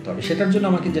তৈরি করতে হবে। সেটার জন্য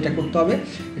আমাকে যেটা করতে হবে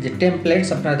যে টেমপ্লেটস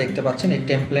আপনারা দেখতে পাচ্ছেন, এই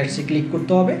টেমপ্লেটসে ক্লিক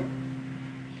করতে হবে।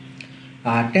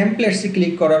 টেমপ্লেটসে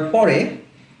ক্লিক করার পরে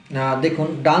দেখুন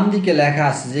ডান দিকে লেখা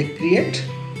আছে যে ক্রিয়েট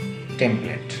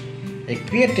টেমপ্লেট। এই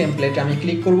ক্রিয়েট টেমপ্লেটে আমি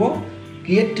ক্লিক করব।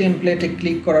 ক্রিয়েট টেমপ্লেটে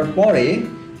ক্লিক করার পরে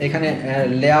এখানে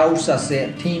লেআউটস আছে,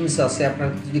 থিমস আছে। আপনার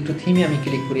যদি একটু থিমে আমি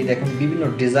ক্লিক করি, দেখুন বিভিন্ন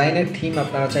ডিজাইনের থিম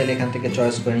আপনারা চাইলে এখান থেকে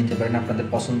চয়েস করে নিতে পারেন আপনাদের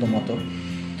পছন্দ মতো।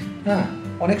 হ্যাঁ,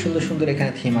 অনেক সুন্দর সুন্দর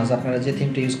এখানে থিম আছে। আপনারা যে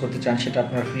থিমটা ইউজ করতে চান সেটা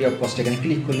আপনার ফ্রি অফ কস্ট এখানে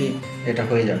ক্লিক করলেই এটা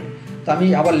হয়ে যাবে। তো আমি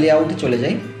আবার লেআউটে চলে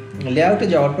যাই। লেআউটে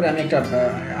যাওয়ার পরে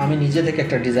আমি নিজে থেকে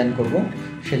একটা ডিজাইন করব।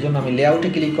 সেজন্য আমি লেআউটে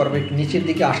ক্লিক করবো। একটু নিচের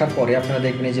দিকে আসার পরে আপনারা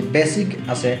দেখবেন এই যে বেসিক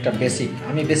আছে, একটা বেসিক,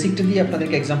 আমি বেসিকটা দিয়ে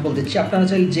আপনাদেরকে এক্সাম্পল দিচ্ছি। আপনারা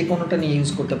চাইলে যে কোনোটা নিয়ে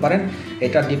ইউজ করতে পারেন,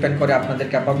 এটা ডিপেন্ড করে আপনাদের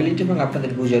ক্যাপাবিলিটি এবং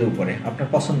আপনাদের বুঝের উপরে, আপনার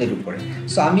পছন্দের উপরে।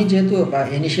 সো আমি যেহেতু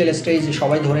ইনিশিয়াল স্টেজ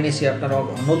সবাই ধরে নিয়েছি আপনারা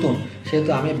নতুন, সেহেতু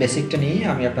আমি বেসিকটা নিয়ে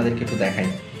আমি আপনাদেরকে একটু দেখাই।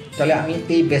 তাহলে আমি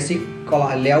এই বেসিক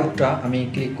লেআউটটা আমি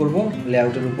ক্লিক করব।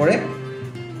 লেআউটের উপরে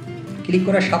ক্লিক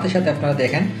করার সাথে সাথে আপনারা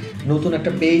দেখেন নতুন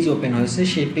একটা পেজ ওপেন হয়েছে।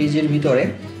 সেই পেজের ভিতরে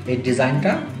এই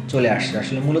ডিজাইনটা চলে আসছে।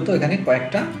 আসলে মূলত এখানে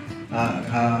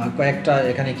কয়েকটা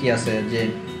এখানে কি আছে, যে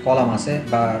কলাম আছে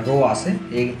বা রো আছে,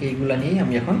 এইগুলা নিয়েই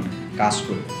আমি এখন কাজ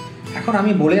করব। এখন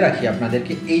আমি বলে রাখি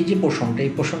আপনাদেরকে, এই যে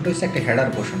পোর্শনটা হচ্ছে একটা হেডার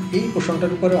পোর্শন। এই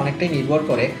পোর্শনটার উপরে অনেকটাই নির্ভর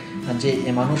করে যে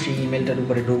মানুষ এই ইমেলটার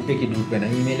উপরে ঢুকবে কি ঢুকবে না,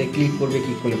 ইমেলে ক্লিক করবে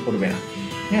কি করবে না।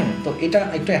 হ্যাঁ, তো এটা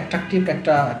একটু অ্যাট্রাকটিভ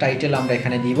একটা টাইটেল আমরা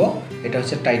এখানে দিব। এটা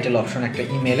হচ্ছে টাইটেল অপশন একটা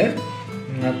ইমেলের।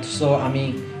 সো আমি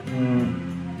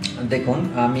দেখুন,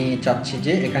 আমি চাচ্ছি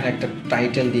যে এখানে একটা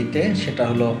টাইটেল দিতে, সেটা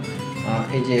হলো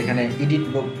এই যে এখানে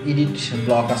এডিট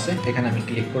ব্লক আছে, এখানে আমি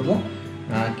ক্লিক করব।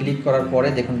 ক্লিক করার পরে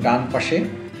দেখুন ডান পাশে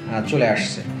চলে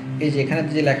আসছে। এই যে এখানে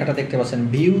যে লেখাটা দেখতে পাচ্ছেন,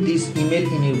 view this email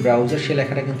in your browser, সেই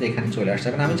লেখাটা কিন্তু এখানে চলে আসছে।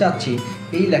 এখন আমি চাচ্ছি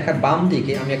এই লেখার বাম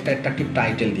দিকে আমি একটা অ্যাট্রাকটিভ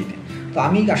টাইটেল দিতে। তো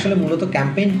আমি আসলে মূলত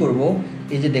ক্যাম্পেইন করব।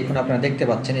 এই যে দেখুন আপনারা দেখতে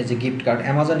পাচ্ছেন এই যে gift card,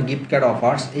 Amazon gift card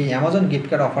offers, এই অ্যামাজন গিফট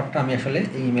কার্ড অফারটা আমি আসলে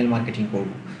এই ইমেল মার্কেটিং করব।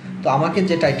 তো আমাকে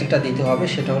যে টাইটেলটা দিতে হবে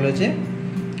সেটা হলো যে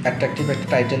অ্যাট্রাকটিভ একটা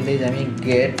টাইটেল দিয়ে যে আমি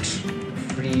gate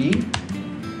free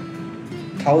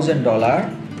 $1000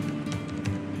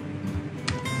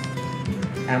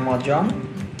 Amazon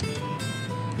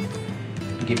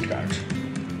gift card.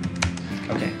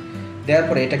 ওকে, দেওয়ার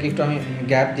পরে এটাকে একটু আমি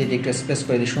গ্যাপ দিয়ে একটু স্পেস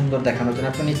করে দিই সুন্দর দেখানোর জন্য।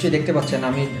 আপনি নিশ্চয়ই দেখতে পাচ্ছেন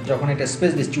আমি যখন এটা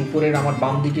স্পেস দিচ্ছি, উপরের আমার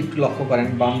বাম দিকে একটু লক্ষ্য করেন,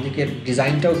 বাম দিকের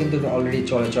ডিজাইনটাও কিন্তু অলরেডি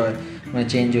মানে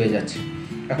চেঞ্জ হয়ে যাচ্ছে।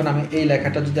 এখন আমি এই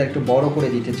লেখাটা যদি একটু বড় করে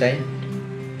দিতে চাই,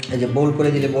 এই যে বোল্ড করে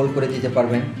দিলে বোল্ড করে দিতে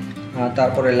পারবেন।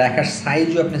 তারপরে লেখার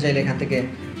সাইজও আপনি চাইলে এখান থেকে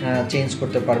চেঞ্জ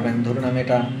করতে পারবেন। ধরুন আমি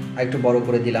এটা একটু বড়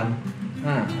করে দিলাম,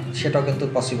 হ্যাঁ, সেটাও কিন্তু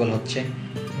পসিবল হচ্ছে।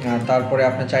 তারপরে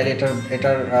আপনি চাইলে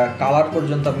এটার কালার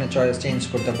পর্যন্ত আপনি চেঞ্জ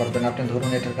করতে পারবেন। আপনি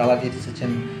ধরুন এটার কালার দিতে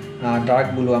চাচ্ছেন ডার্ক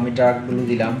ব্লু, আমি ডার্ক ব্লু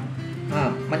দিলাম। হ্যাঁ,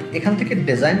 মানে এখান থেকে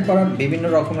ডিজাইন করার বিভিন্ন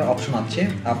রকমের অপশন আছে।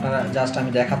 আপনারা জাস্ট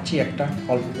আমি দেখাচ্ছি একটা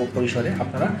অল্প পরিসরে,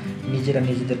 আপনারা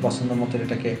নিজেদের পছন্দ মতো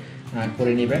এটাকে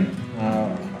করে নেবেন।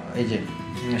 এই যে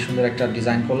সুন্দর একটা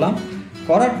ডিজাইন করলাম,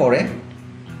 করার পরে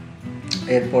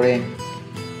এরপরে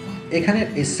এখানে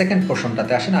এই সেকেন্ড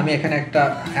পোর্শনটাতে আসেন। আমি এখানে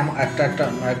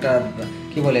একটা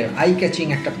কি বলে আই ক্যাচিং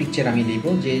একটা পিকচার আমি দিব,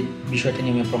 যে বিষয়টা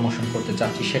নিয়ে আমি প্রমোশন করতে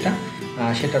চাচ্ছি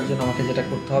সেটার জন্য আমাকে যেটা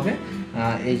করতে হবে,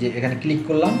 এই যে এখানে ক্লিক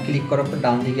করলাম, ক্লিক করার পর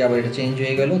ডান দিকে আবার এটা চেঞ্জ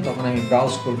হয়ে গেল। তখন আমি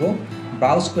ব্রাউজ করব,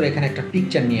 ব্রাউজ করে এখানে একটা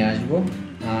পিকচার নিয়ে আসবো।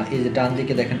 এই যে ডান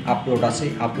দিকে দেখেন আপলোড আছে,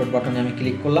 আপলোড বাটনে আমি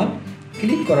ক্লিক করলাম।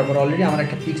 ক্লিক করার পর অলরেডি আমার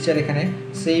একটা পিকচার এখানে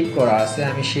সেভ করা আছে,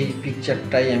 আমি সেই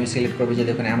পিকচারটাই আমি সিলেক্ট করবো। যে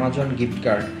দেখুন অ্যামাজন গিফট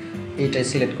কার্ড, এইটাই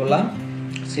সিলেক্ট করলাম।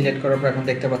 সিলেক্ট করার পর এখন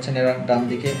দেখতে পাচ্ছেন এরা ডান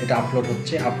দিকে এটা আপলোড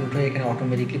হচ্ছে, আপলোড হয়ে এখানে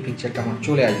অটোমেটিকলি পিকচারটা আমার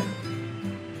চলে আসবে।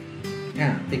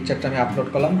 হ্যাঁ, পিকচারটা আমি আপলোড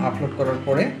করলাম, আপলোড করার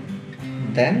পরে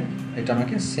দেন এটা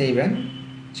আমাকে সেভ অ্যান্ড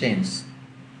চেঞ্জ,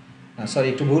 সরি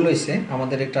একটু ভুল হয়েছে,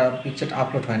 আমাদের একটা পিকচারটা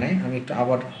আপলোড হয় নাই, আমি একটু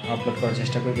আবার আপলোড করার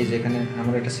চেষ্টা করি। এই যে এখানে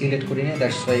আমরা এটা সিলেক্ট করি না,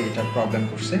 দ্যাটস ওয়াই এটা প্রবলেম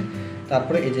করছে।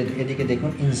 তারপরে এই যে এদিকে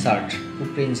দেখুন ইনসার্ট,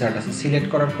 উপরে ইনসার্ট আছে, সিলেক্ট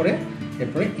করার পরে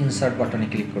এরপরে ইনসার্ট বাটনে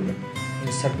ক্লিক করবেন।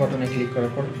 ইনসার্ট বাটনে ক্লিক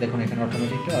করার পর দেখুন এখানে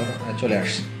অটোমেটিকলি চলে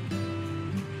আসছে।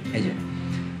 এই যে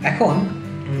এখন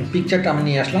পিকচারটা আমি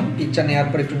নিয়ে আসলাম, পিকচার নেওয়ার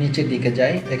পর একটু নিচের দিকে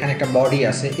যাই, এখানে একটা বডি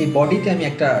আছে, এই বডিতে আমি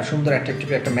একটা সুন্দর অ্যাট্রাকটিভ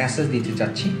একটা মেসেজ দিতে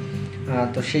চাচ্ছি।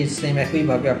 তো সেই সেম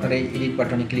একইভাবে আপনারা এই এডিট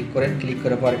বাটনে ক্লিক করেন, ক্লিক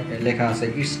করার পর লেখা আছে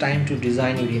it's time to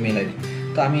design your email ID.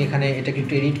 তো আমি এখানে এটাকে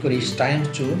একটু এডিট করি, it's time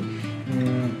to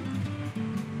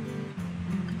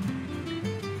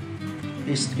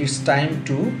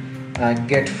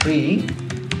get free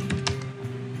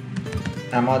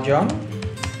Amazon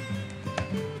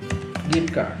gift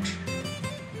card।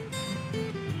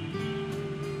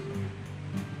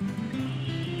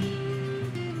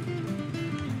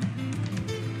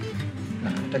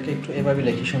 এটাকে একটু এভাবে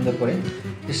লিখি সুন্দর করে,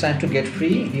 it's time to get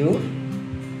free your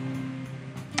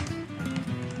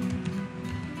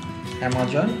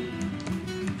Amazon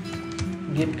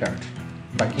gift card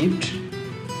বা গিফট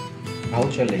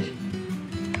ভাউচার লিখি।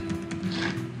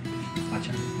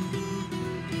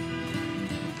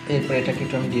 এরপর এটাকে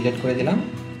একটু আমি ডিলিট করে দিলাম,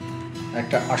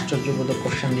 একটা আশ্চর্যবোধক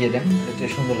কোশ্চেন দিয়ে দেন, এটা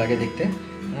সুন্দর লাগে দেখতে।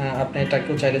 আপনি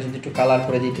এটাকেও চাইলে যদি একটু কালার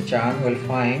করে দিতে চান, ওয়েল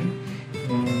ফাইন।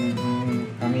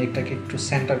 আমি এটাকে একটু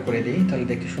সেন্টার করে দিই, তাহলে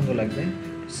দেখতে সুন্দর লাগবে।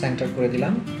 সেন্টার করে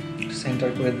দিলাম, সেন্টার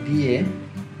করে দিয়ে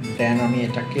দেন আমি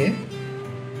এটাকে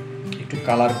একটু একটু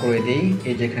কালার করে দেই।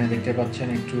 এই যে এখানে দেখতে পাচ্ছেন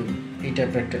একটু এই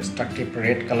টাইপের একটা স্ট্রাকটিভ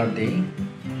রেড কালার দেই,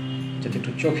 যাতে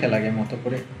একটু চোখে লাগে মতো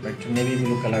করে, বা একটু নেভি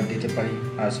ব্লু কালার দিতে পারি,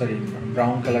 সরি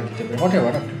ব্রাউন কালার দিতে পারি, হোয়াট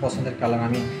এভার আপনার পছন্দের কালার।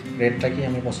 আমি রেডটাকেই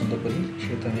আমি পছন্দ করি,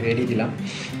 সেহেতু আমি রেডই দিলাম।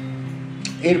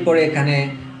 এরপরে এখানে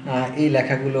এই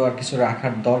লেখাগুলো আর কিছু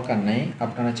রাখার দরকার নেই,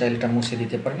 আপনারা চাইলে এটা মুছে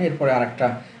দিতে পারেন। এরপরে আরেকটা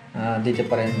দিতে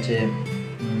পারেন যে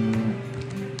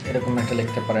এরকম একটা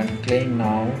লিখতে পারেন, claim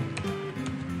now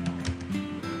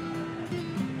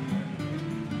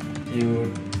your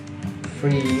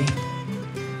free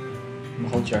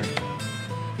voucher.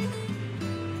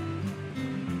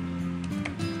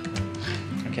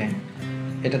 ওকে,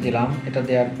 এটা দিলাম। এটা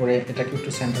দেওয়ার পরে এটাকে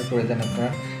একটু সেন্টার করে দেন আপনারা।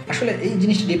 আসলে এই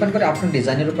জিনিসটা ডিপেন্ড করে আপনার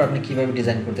ডিজাইনের উপর, আপনি কীভাবে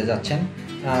ডিজাইন করতে যাচ্ছেন।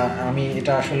 আমি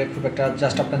এটা আসলে খুব একটা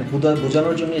জাস্ট আপনাদের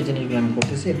বোঝানোর জন্য এই জিনিসগুলো আমি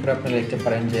করতেছি। এরপরে আপনারা লিখতে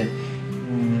পারেন যে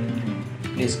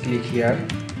please click here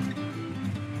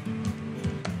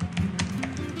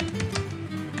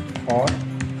for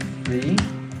free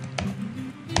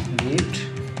gift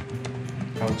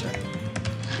voucher.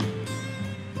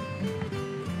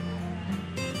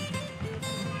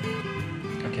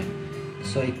 Okay,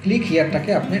 so এই ক্লিক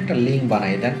হিয়ারটাকে আপনি একটা লিঙ্ক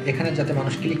বানিয়ে দেন এখানে, যাতে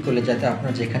মানুষ ক্লিক করলে যাতে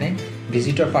আপনার যেখানে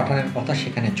ভিজিটর পাঠানোর কথা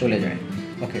সেখানে চলে যায়।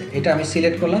 ওকে, এটা আমি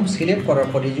সিলেক্ট করলাম। সিলেক্ট করার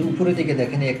পরে যে উপরের দিকে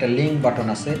দেখেন একটা লিঙ্ক বাটন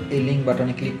আছে, এই লিঙ্ক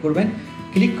বাটনে ক্লিক করবেন।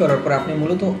 ক্লিক করার পর আপনি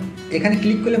মূলত এখানে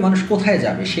ক্লিক করলে মানুষ কোথায়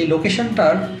যাবে সেই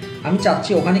লোকেশনটার আমি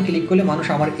চাচ্ছি ওখানে ক্লিক করলে মানুষ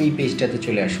আমার এই পেজটাতে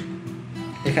চলে আসুক,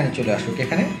 এখানে চলে আসুক।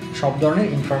 এখানে সব ধরনের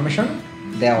ইনফরমেশন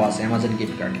দেওয়া আছে অ্যামাজন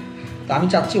গিফট কার্ডে। তো আমি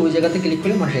চাচ্ছি ওই জায়গাতে ক্লিক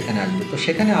করলে মানুষ এখানে আসবে। তো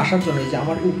সেখানে আসার জন্য যে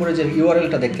আমার উপরে যে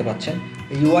ইউআরএলটা দেখতে পাচ্ছেন,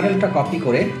 এই ইউআরএলটা কপি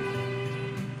করে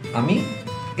আমি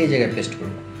এই জায়গায় পেস্ট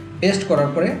করব। পেস্ট করার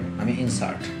পরে আমি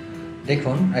ইনসার্ট,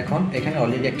 দেখুন এখন এখানে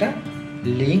অলরেডি একটা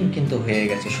লিঙ্ক কিন্তু হয়ে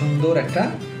গেছে, সুন্দর একটা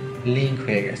লিঙ্ক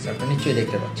হয়ে গেছে, আপনি নিশ্চয়ই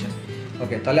দেখতে পাচ্ছেন।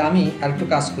 ওকে, তাহলে আমি আরেকটু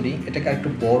কাজ করি, এটাকে আরেকটু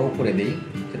বড় করে দিই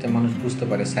যাতে মানুষ বুঝতে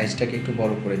পারে, সাইজটাকে একটু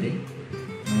বড় করে দিই।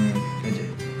 এই যে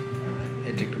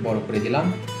এটা একটু বড় করে দিলাম।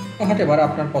 এবার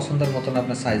আপনার পছন্দের মতন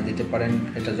আপনার সাইজ দিতে পারেন।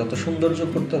 এটা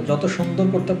যত সুন্দর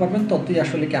করতে পারবেন ততই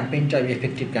আসলে ক্যাম্পেইনটা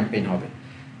এফেক্টিভ ক্যাম্পেইন হবে।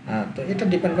 তো এটা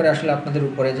ডিপেন্ড করে আসলে আপনাদের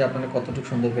উপরে যে আপনারা কতটুকু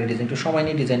সুন্দর করে ডিজাইন, একটু সময়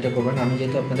নিয়ে ডিজাইনটা করবেন। আমি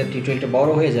যেহেতু আপনাদের টিউটোরিয়ালটা বড়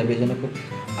হয়ে যাবে এই জন্য খুব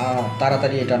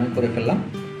তাড়াতাড়ি এটা আমি করে ফেললাম।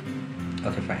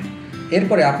 ওকে, ফাইন।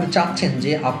 এরপরে আপনি চাচ্ছেন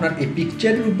যে আপনার এই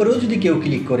পিকচারের উপরেও যদি কেউ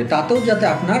ক্লিক করে তাতেও যাতে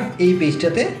আপনার এই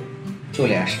পেজটাতে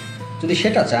চলে আসে। যদি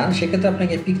সেটা চান সেক্ষেত্রে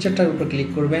আপনাকে পিকচারটার উপর ক্লিক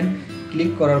করবেন।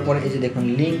 ক্লিক করার পরে এই যে দেখুন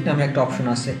লিঙ্ক নামে একটা অপশন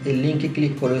আছে, এই লিঙ্কে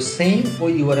ক্লিক করে সেম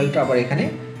ওই ইউআরএলটা আবার এখানে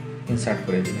ইনসার্ট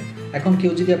করে দেবেন। এখন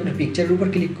কেউ যদি আপনার পিকচারের উপর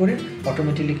ক্লিক করে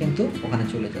অটোমেটিকলি কিন্তু ওখানে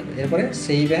চলে যাবে। এরপরে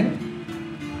সেভ অ্যান্ড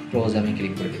ক্লোজ আমি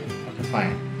ক্লিক করে দেবো। ওকে,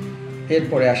 ফাইন।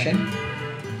 এরপরে আসেন,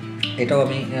 এটাও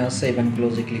আমি সেভ অ্যান্ড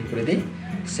ক্লোজে ক্লিক করে দিই।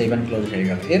 সেভ অ্যান্ড ক্লোজ হয়ে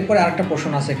গেল। এরপরে আরেকটা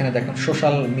পোর্শন আছে এখানে দেখুন,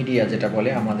 সোশ্যাল মিডিয়া যেটা বলে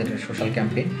আমাদের সোশ্যাল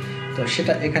ক্যাম্পেইন। তো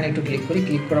সেটা এখানে একটু ক্লিক করি।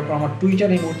 ক্লিক করার পর আমার টুইটার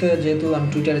এই মুহূর্তে, যেহেতু আমি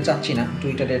টুইটারে চাচ্ছি না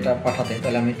টুইটারে এটা পাঠাতে,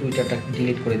 তাহলে আমি টুইটারটা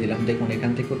ডিলিট করে দিলাম। দেখুন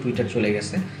এখান থেকেও টুইটার চলে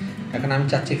গেছে। এখন আমি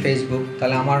চাচ্ছি ফেসবুক,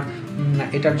 তাহলে আমার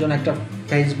এটার জন্য একটা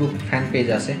ফেসবুক ফ্যান পেজ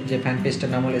আছে, যে ফ্যান পেজটার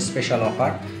নাম হলো স্পেশাল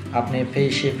অফার। আপনি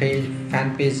সেই ফ্যান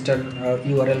পেজটার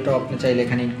ইউআরএলটাও আপনি চাইলে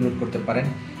এখানে ইনক্লুড করতে পারেন।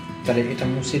 তাহলে এটা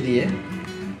মুছে দিয়ে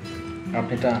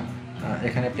আপনি এটা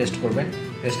এখানে পেস্ট করবেন।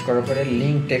 পেস্ট করার পরে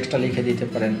লিঙ্ক টেক্সটটা লিখে দিতে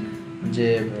পারেন যে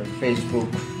ফেসবুক,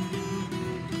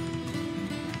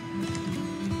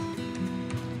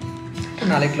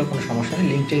 না লিখলেও কোনো সমস্যা নেই,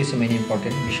 লিঙ্কটাই হচ্ছে মেইন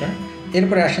ইম্পর্টেন্ট বিষয়।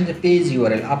 এরপরে আসেন যে পেজ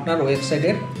ইউআরএল, আপনার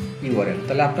ওয়েবসাইটের ইউআরএল।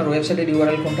 তাহলে আপনার ওয়েবসাইটের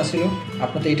ইউআরএল কোনটা ছিল?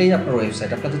 আপনার তো এটাই আপনার ওয়েবসাইট,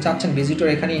 আপনার তো চাচ্ছেন ভিজিটর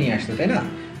এখানেই নিয়ে আসতে, তাই না?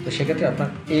 তো সেক্ষেত্রে আপনার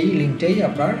এই লিঙ্কটাই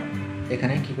আপনার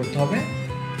এখানে কি করতে হবে,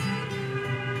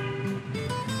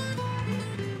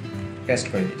 পেস্ট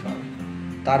করে দিতে হবে।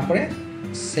 তারপরে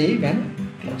save and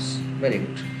close. Very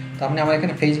good. তো আপনি আমার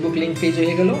এখানে ফেসবুক লিঙ্ক পেজ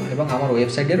হয়ে গেল এবং আমার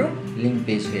ওয়েবসাইটেরও লিঙ্ক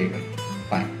পেজ হয়ে গেল।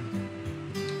 ফাইন।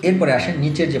 এরপরে আসেন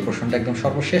নিচের যে পোর্শনটা, একদম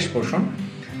সর্বশেষ পোর্শন।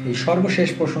 এই সর্বশেষ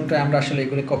পোর্শনটায় আমরা আসলে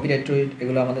এগুলো কপিরাইট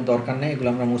এগুলো আমাদের দরকার নেই, এগুলো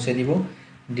আমরা মুছে দিব।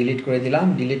 ডিলিট করে দিলাম।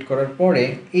 ডিলিট করার পরে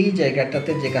এই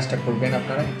জায়গাটাতে যে কাজটা করবেন,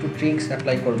 আপনারা একটু ট্রিক্স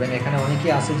অ্যাপ্লাই করবেন। এখানে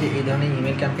অনেকেই আছে যে এই ধরনের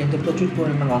ইমেল ক্যাম্পেইন তো প্রচুর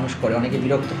পরিমাণ মানুষ করে, অনেকে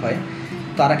বিরক্ত হয়।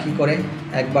 তারা কি করে,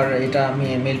 একবার এটা আমি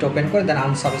মেলটা ওপেন করে দেন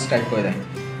আনসাবস্ক্রাইব করে দেয়।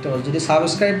 তো যদি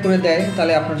সাবস্ক্রাইব করে দেয়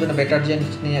তাহলে আপনার জন্য বেটার, যে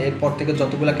এরপর থেকে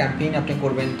যতগুলো ক্যাম্পেইন আপনি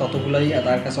করবেন ততগুলোই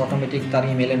তার কাছে অটোমেটিক তার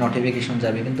ইমেলে নোটিফিকেশন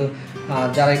যাবে। কিন্তু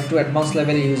যারা একটু অ্যাডভান্স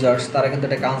লেভেল ইউজার্স তারা কিন্তু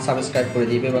এটাকে আনসাবস্ক্রাইব করে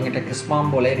দিবে এবং এটাকে স্পাম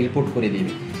বলে রিপোর্ট করে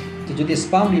দিবে। তো যদি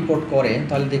স্পাম রিপোর্ট করে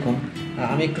তাহলে দেখুন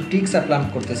আমি একটু ট্রিক্স অ্যাপ্লাই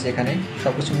করতেছি এখানে,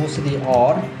 সব কিছু মুছে দিই।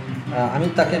 অর আমি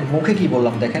তাকে মুখে কি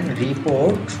বললাম দেখেন,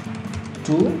 রিপোর্ট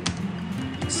টু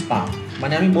স্পাম,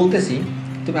 মানে আমি বলতেছি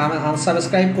তুমি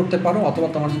আনসাবস্ক্রাইব করতে পারো, অথবা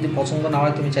তোমার যদি পছন্দ না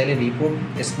হয় তুমি চাইলে রিপোর্ট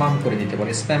স্প্যাম করে দিতে পারো,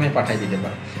 স্প্যামে পাঠিয়ে দিতে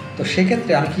পারো। তো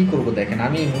সেক্ষেত্রে আমি কী করবো দেখেন,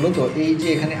 আমি মূলত এই যে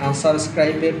এখানে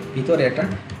আনসাবস্ক্রাইবের ভিতরে একটা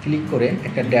ক্লিক করে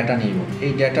একটা ডেটা নিব।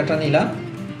 এই ডেটাটা নিলাম,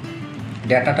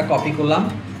 ডেটাটা কপি করলাম,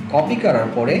 কপি করার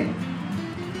পরে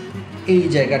এই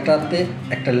জায়গাটাতে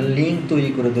একটা লিঙ্ক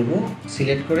তৈরি করে দেবো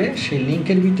সিলেক্ট করে, সেই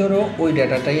লিঙ্কের ভিতরেও ওই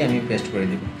ডেটাটাই আমি পেস্ট করে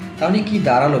দেবো। তাহলে কি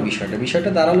দাঁড়ালো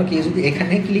বিষয়টা দাঁড়ালো কি, যদি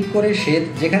এখানে ক্লিক করে সে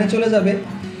যেখানে চলে যাবে,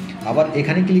 আবার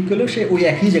এখানে ক্লিক করলেও সে ওই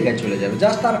একই জায়গায় চলে যাবে।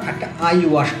 জাস্ট তার একটা আই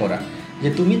ওয়াশ করা, যে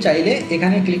তুমি চাইলে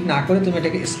এখানে ক্লিক না করে তুমি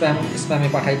এটাকে স্প্যামে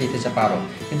পাঠিয়ে দিতে পারো,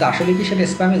 কিন্তু আসলে কি সেটা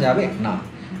স্প্যামে যাবে না।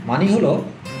 মানে হলো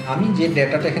আমি যে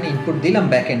ডেটাটা এখানে ইনপুট দিলাম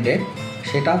ব্যাকএন্ডে,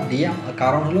 সেটা দিয়ে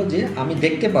কারণ হলো যে আমি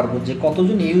দেখতে পারবো যে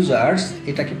কতজন ইউজার্স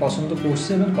এটাকে পছন্দ করছে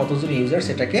এবং কতজন ইউজার্স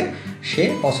এটাকে সে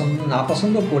পছন্দ না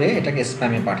পছন্দ করে এটাকে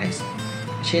স্প্যামে পাঠাইছে।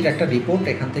 সেটা একটা রিপোর্ট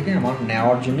এখান থেকে আমার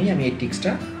নেওয়ার জন্যই আমি এই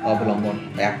টিক্সটা অবলম্বন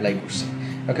অ্যাপ্লাই করছি।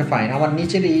 ওকে ফাইন, আমার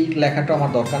নিচের এই লেখাটা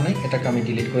আমার দরকার নেই, এটাকে আমি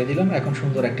ডিলিট করে দিলাম। এখন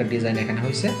সুন্দর একটা ডিজাইন এখানে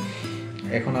হয়েছে।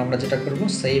 এখন আমরা যেটা করব,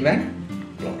 সেভ অ্যান্ড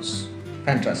ক্লোজ।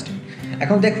 ফ্যান্টাস্টিক।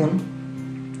 এখন দেখুন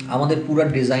আমাদের পুরো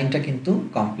ডিজাইনটা কিন্তু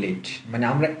কমপ্লিট। মানে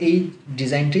আমরা এই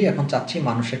ডিজাইনটাই এখন চাচ্ছি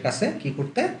মানুষের কাছে কি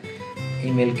করতে,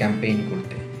 ইমেল ক্যাম্পেইন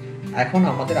করতে। এখন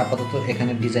আমাদের আপাতত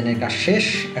এখানে ডিজাইনের কাজ শেষ।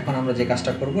 এখন আমরা যে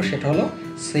কাজটা করব সেটা হলো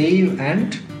সেভ অ্যান্ড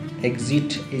এক্সিট,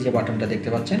 এই যে বাটনটা দেখতে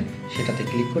পাচ্ছেন সেটাতে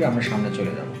ক্লিক করে আমরা সামনে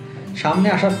চলে যাব। সামনে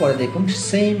আসার পরে দেখুন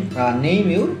সেম নেম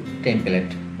ইউর টেমপ্লেট,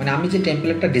 মানে আমি যে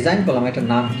টেমপ্লেটটা ডিজাইন করলাম এটার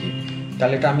নাম কি,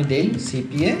 তাহলে এটা আমি দেই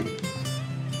সিপিএ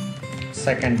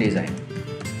সেকেন্ড ডিজাইন,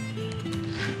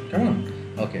 কেমন?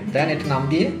 ওকে, দেন এটা নাম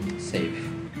দিয়ে সেভ।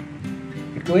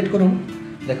 একটু ওয়েট করুন,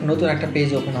 দেখুন নতুন একটা পেজ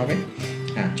ওপেন হবে।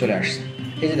 হ্যাঁ, চলে আসছে।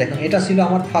 এই যে দেখুন এটা ছিল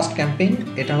আমার ফার্স্ট ক্যাম্পেইন,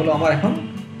 এটা হলো আমার এখন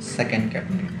সেকেন্ড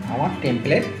ক্যাম্পেইন। আমার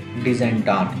টেমপ্লেট ডিজাইন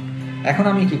ডান। এখন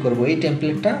আমি কি করব, এই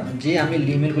টেমপ্লেটটা যে আমি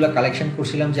ইমেলগুলো কালেকশন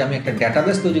করছিলাম, যে আমি একটা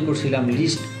ডেটাবেস তৈরি করছিলাম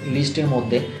লিস্টের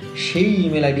মধ্যে, সেই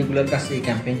ইমেল আইডিগুলোর কাছে এই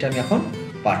ক্যাম্পেইনটা আমি এখন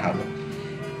পাঠাবো।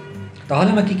 তাহলে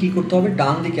আমাকে কী করতে হবে,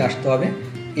 ডান দিকে আসতে হবে,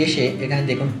 এসে এখানে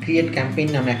দেখুন ক্রিয়েট ক্যাম্পেইন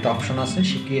নামে একটা অপশন আছে,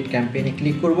 সেই ক্রিয়েট ক্যাম্পেইনে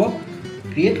ক্লিক করব।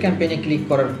 ক্রিয়েট ক্যাম্পেইনে ক্লিক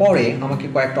করার পরে আমাকে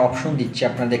কয়েকটা অপশন দিচ্ছে,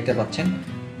 আপনারা দেখতে পাচ্ছেন,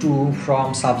 টু, ফ্রম,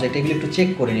 সাবজেক্ট, এগুলো একটু চেক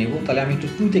করে নেব। তাহলে আমি একটু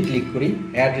টুতে ক্লিক করি,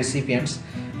 অ্যাড রেসিপিয়েন্টস।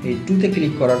 এই টুতে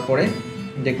ক্লিক করার পরে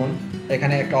দেখুন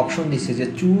এখানে একটা অপশন দিচ্ছে যে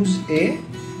চুজ এ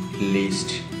লিস্ট।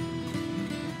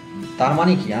 তার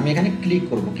মানে কি, আমি এখানে ক্লিক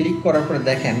করব, ক্লিক করার পরে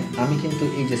দেখেন আমি কিন্তু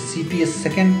এই যে সিপিএস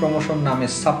সেকেন্ড প্রমোশন নামে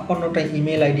 56টা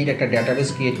ইমেল আইডির একটা ডেটাবেস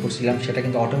ক্রিয়েট করছিলাম, সেটা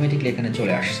কিন্তু অটোমেটিকলি এখানে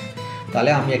চলে আসছে।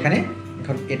 তাহলে আমি এখানে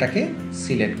এখন এটাকে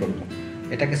সিলেক্ট করব,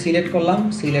 এটাকে সিলেক্ট করলাম।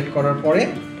 সিলেক্ট করার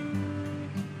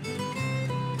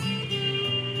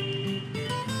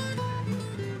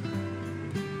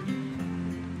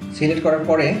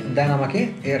পরে দেন আমাকে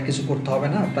আর কিছু করতে হবে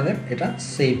না, আপনাদের এটা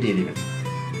সেভ দিয়ে দিবেন।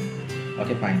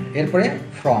 Okay fine. এরপরে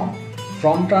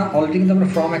ফর্মটা অলরেডি কিন্তু আমরা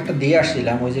ফর্ম একটা দিয়ে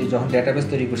আসছিলাম ওই যে যখন ডেটাবেস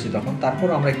তৈরি করছি তখন। তারপর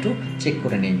আমরা একটু চেক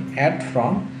করে নিই, অ্যাড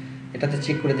ফর্ম, এটাতে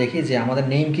চেক করে দেখি যে আমাদের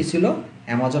নেম কী ছিল,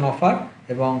 অ্যামাজন অফার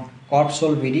এবং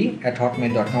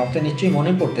corpsolbd@hotmail.com। আপনার নিশ্চয়ই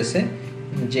মনে পড়তেছে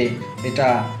যে এটা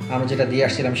আমরা যেটা দিয়ে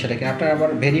আসছিলাম সেটাকে। আপনারা আবার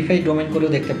ভেরিফাই ডোমেন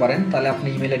করেও দেখতে পারেন, তাহলে আপনি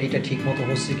ইমেল আইডিটা ঠিক মতো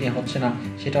হচ্ছে কি হচ্ছে না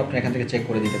সেটা আপনি এখান থেকে চেক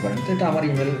করে দিতে পারেন। তো এটা আমার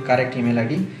কারেক্ট ইমেল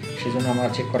আইডি, সেজন্য আমার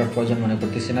চেক করার প্রয়োজন মনে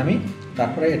করতেছি না আমি।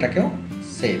 তারপরে এটাকেও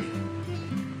সেভ।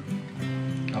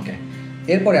 ওকে,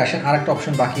 এরপরে আসেন আরেকটা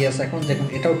অপশন বাকি আছে। এখন দেখুন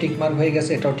এটাও টিকমার্ক হয়ে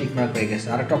গেছে, এটাও টিকমার্ক হয়ে গেছে।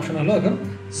 আরেকটা অপশন হলো এখন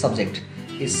সাবজেক্ট।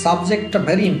 এই সাবজেক্টটা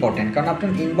ভেরি ইম্পর্টেন্ট, কারণ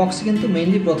আপনার ইনবক্সে কিন্তু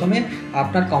মেইনলি প্রথমে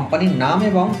আপনার কোম্পানির নাম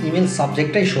এবং ইমেল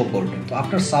সাবজেক্টটাই শো করবে। তো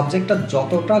আপনার সাবজেক্টটা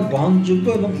যতটা গ্রহণযোগ্য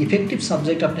এবং ইফেক্টিভ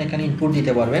সাবজেক্ট আপনি এখানে ইনপুট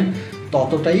দিতে পারবেন,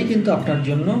 ততটাই কিন্তু আপনার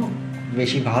জন্য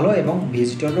বেশি ভালো, এবং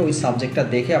ভিজিটররা ওই সাবজেক্টটা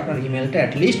দেখে আপনার ইমেলটা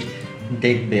অ্যাটলিস্ট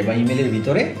দেখবে বা ইমেলের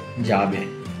ভিতরে যাবে।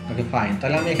 ওকে ফাইন,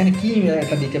 তাহলে আমি এখানে কি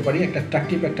একটা দিতে পারি, একটা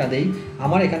অ্যাট্রাকটিভ একটা দেই।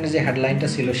 আমার এখানে যে হেডলাইনটা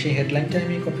ছিল সেই হেডলাইনটা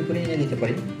আমি কপি করে এনে দিতে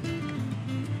পারি।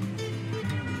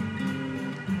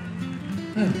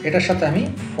 এটার সাথে আমি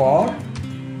ফর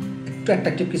একটু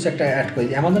অ্যাট্রাকটিভ কিছু একটা অ্যাড করে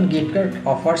দিই, Amazon gift card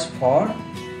offers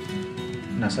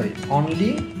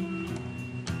only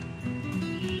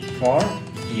for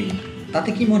you. তাতে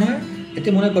কি মনে হয়, এতে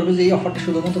মনে করবে যে এই অফারটা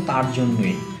শুধুমাত্র তার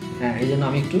জন্যই। হ্যাঁ, এই জন্য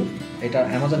আমি একটু এটা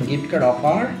Amazon gift card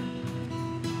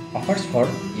offers for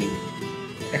you.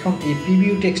 এখন এই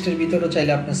প্রিভিউ টেক্সটের ভিতরেও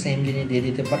চাইলে আপনি সেম জিনিস দিয়ে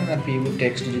দিতে পারেন, আর প্রিভিউ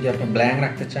টেক্সট যদি আপনি ব্ল্যাঙ্ক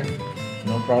রাখতে চান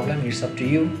no problem, it's up to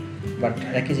you. But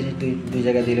একই জিনিস দুই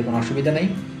জায়গায় দিলে কোনো অসুবিধা নেই।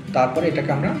 তারপরে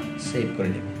এটাকে আমরা সেভ করে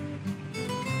দেব।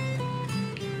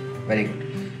 Very good.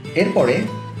 এরপরে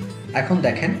এখন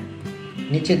দেখেন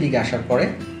নিচের দিকে আসার পরে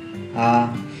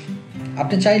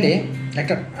আপনি চাইলে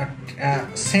একটা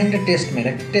সেন্ড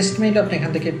টেস্ট মেইল আপনি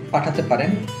এখান থেকে পাঠাতে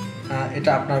পারেন। এটা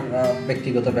আপনার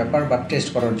ব্যক্তিগত ব্যাপার বা টেস্ট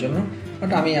করার জন্য।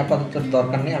 বাট আমি আপাতত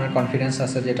দরকার নেই, আমার কনফিডেন্স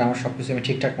আছে যে এটা আমার সব কিছু আমি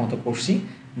ঠিকঠাক মতো করছি।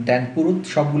 দেন পুরো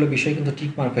সবগুলো বিষয় কিন্তু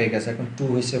টিকমার্ক হয়ে গেছে। এখন টু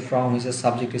হয়েছে, ফ্রম হয়েছে,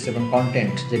 সাবজেক্ট হয়েছে এবং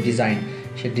কন্টেন্ট যে ডিজাইন,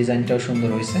 সেই ডিজাইনটাও সুন্দর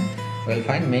হয়েছে। Well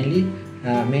fine.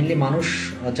 মেইনলি মানুষ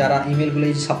যারা ইমেলগুলো,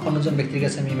 এই 56 জন ব্যক্তির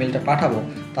কাছে আমি ইমেলটা পাঠাবো,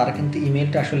 তারা কিন্তু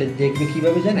ইমেলটা আসলে দেখবে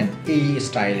কীভাবে জানেন, এই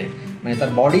স্টাইলে, মানে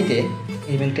তার বডিতে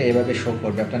ইমেলটা এভাবে শো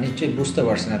করবে। আপনারা নিশ্চয়ই বুঝতে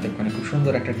পারছেন এতক্ষণে, খুব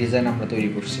সুন্দর একটা ডিজাইন আমরা তৈরি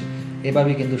করছি।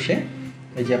 এভাবেই কিন্তু সে,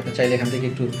 এই যে আপনি চাইলে এখান থেকে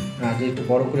একটু যে একটু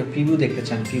বড় করে প্রিভিউ দেখতে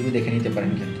চান, প্রিভিউ দেখে নিতে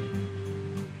পারেন। কিন্তু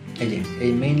এই যে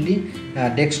এই মেইনলি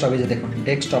ডেস্কটপে যে দেখুন,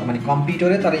 ডেস্কটপ মানে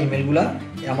কম্পিউটারে তারা ইমেলগুলা,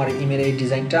 আমার ইমেল এই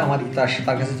ডিজাইনটা আমার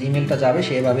তার কাছে যে ইমেলটা যাবে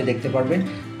সে এভাবে দেখতে পারবে।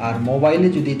 আর মোবাইলে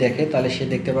যদি দেখে তাহলে সে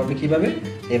দেখতে পারবে কীভাবে,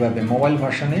 এভাবে মোবাইল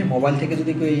ভার্সনে, মোবাইল থেকে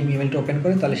যদি কেউ এই ইমেলটা ওপেন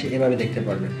করে তাহলে সে এভাবে দেখতে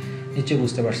পারবে। নিশ্চয়ই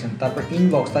বুঝতে পারছেন। তারপর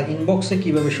ইনবক্স, তার ইনবক্সে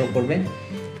কীভাবে শো করবে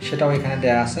সেটাও এখানে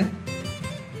দেওয়া আছে।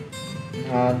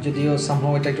 যদিও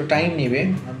সামহাও এটা একটু টাইম নেবে,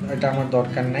 এটা আমার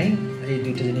দরকার নাই। এই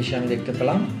দুইটা জিনিসই আমি দেখতে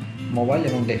পেলাম, মোবাইল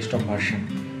এবং ডেস্কটপ ভার্সন।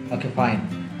 ওকে ফাইন,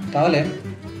 তাহলে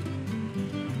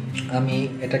আমি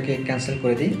এটাকে ক্যান্সেল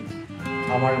করে দিই,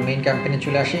 আমার মেইন ক্যাম্পেইনে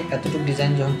চলে আসি। এতটুকু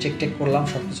ডিজাইন যখন চেক করলাম,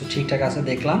 সব কিছু ঠিকঠাক আছে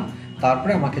দেখলাম,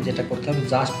 তারপরে আমাকে যেটা করতে হবে,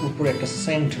 জাস্ট উপরে একটা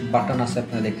সেন্ড বাটন আছে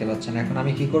আপনারা দেখতে পাচ্ছেন। এখন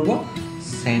আমি কি করব,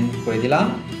 সেন্ড করে দিলাম।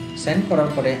 সেন্ড করার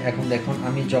পরে এখন দেখুন,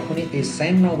 আমি যখনই এই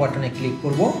সেন্ড নাও বাটনে ক্লিক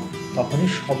করব তখনই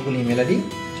সবগুলো ইমেল আইডি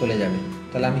চলে যাবে।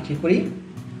 তাহলে আমি কি করি,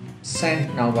 সেন্ড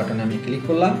নাও বাটনে আমি ক্লিক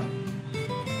করলাম।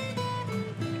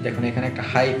 দেখুন এখানে একটা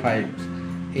হাই ফাইভ,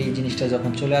 এই জিনিসটা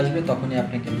যখন চলে আসবে তখনই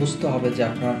আপনাকে বুঝতে হবে যে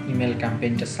আপনার ইমেল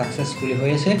ক্যাম্পেইনটা সাকসেসফুলি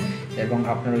হয়েছে এবং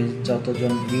আপনার ওই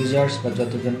যতজন ইউজার্স বা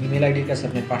যতজন ইমেল আইডির কাছে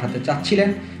আপনি পাঠাতে চাচ্ছিলেন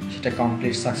সেটা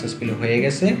কমপ্লিট সাকসেসফুলি হয়ে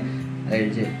গেছে। এই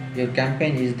যে your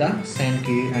campaign is the send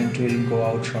কি and will go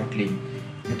out shortly,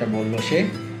 এটা বললো সে।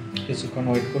 কিছুক্ষণ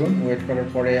ওয়েট করুন, ওয়েট করার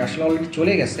পরে আসলে অলরেডি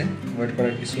চলে গেছে, ওয়েট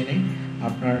করার কিছুই নেই।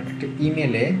 আপনার একটা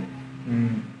ইমেলে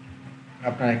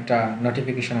আপনার একটা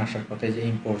নোটিফিকেশান আসার কথা, এই যে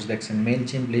ইম্পোর্টস দেখছেন,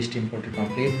 মেইলচিম্প লিস্ট ইম্পোর্টেড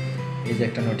কমপ্লিট, এই যে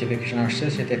একটা নোটিফিকেশান আসছে,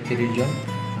 সেটা 30 জন।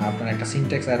 আপনার একটা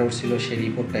সিনট্যাক্স এরর ছিল, সেই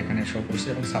রিপোর্টটা এখানে শো করছে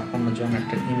এবং 56 জন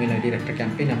একটা ইমেল আইডির একটা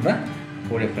ক্যাম্পেইন আমরা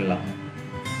করে ফেললাম।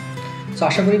 সো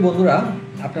আশা করি বন্ধুরা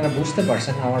আপনারা বুঝতে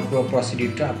পারছেন আমার পুরো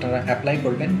প্রসিডিউরটা, আপনারা অ্যাপ্লাই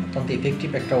করবেন অত্যন্ত ইফেক্টিভ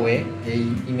একটা ওয়ে এই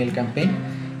email campaign.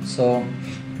 So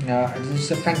it's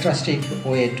a fantastic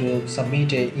way to submit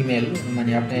A email,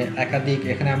 মানে আপনি একাধিক,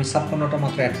 এখানে আমি 56টা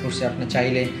মাত্র অ্যাড করছি, আপনি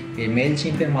চাইলে এই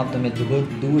মেইলচিম্পের মাধ্যমে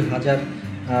 2000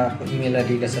 ইমেল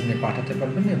আইডির কাছে আপনি পাঠাতে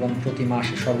পারবেন এবং প্রতি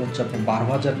মাসে সর্বোচ্চ আপনি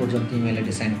 12,000 পর্যন্ত ইমেল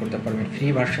আইডি সেন্ড করতে পারবেন ফ্রি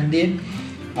ভার্সন দিয়ে।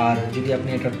 আর যদি আপনি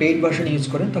এটা পেইড ভার্সন ইউজ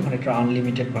করেন তখন এটা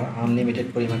আনলিমিটেড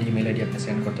পরিমাণে ইমেল আইডি আপনি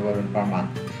সেন্ড করতে পারবেন পার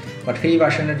মান্থ। বাট ফ্রি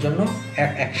ভার্সনের জন্য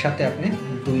একসাথে আপনি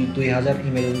 2000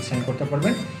 ইমেল সেন্ড করতে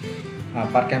পারবেন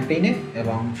পার ক্যাম্পেইনে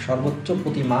এবং সর্বোচ্চ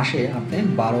প্রতি মাসে আপনি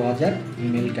 12,000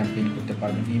 ইমেল ক্যাম্পেইন করতে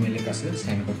পারবেন, ইমেলের কাছে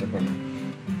সেন্ড করতে পারবেন।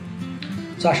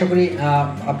 সো আশা করি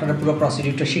আপনারা পুরো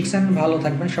প্রসিডিউরটা শিখছেন। ভালো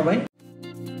থাকবেন সবাই।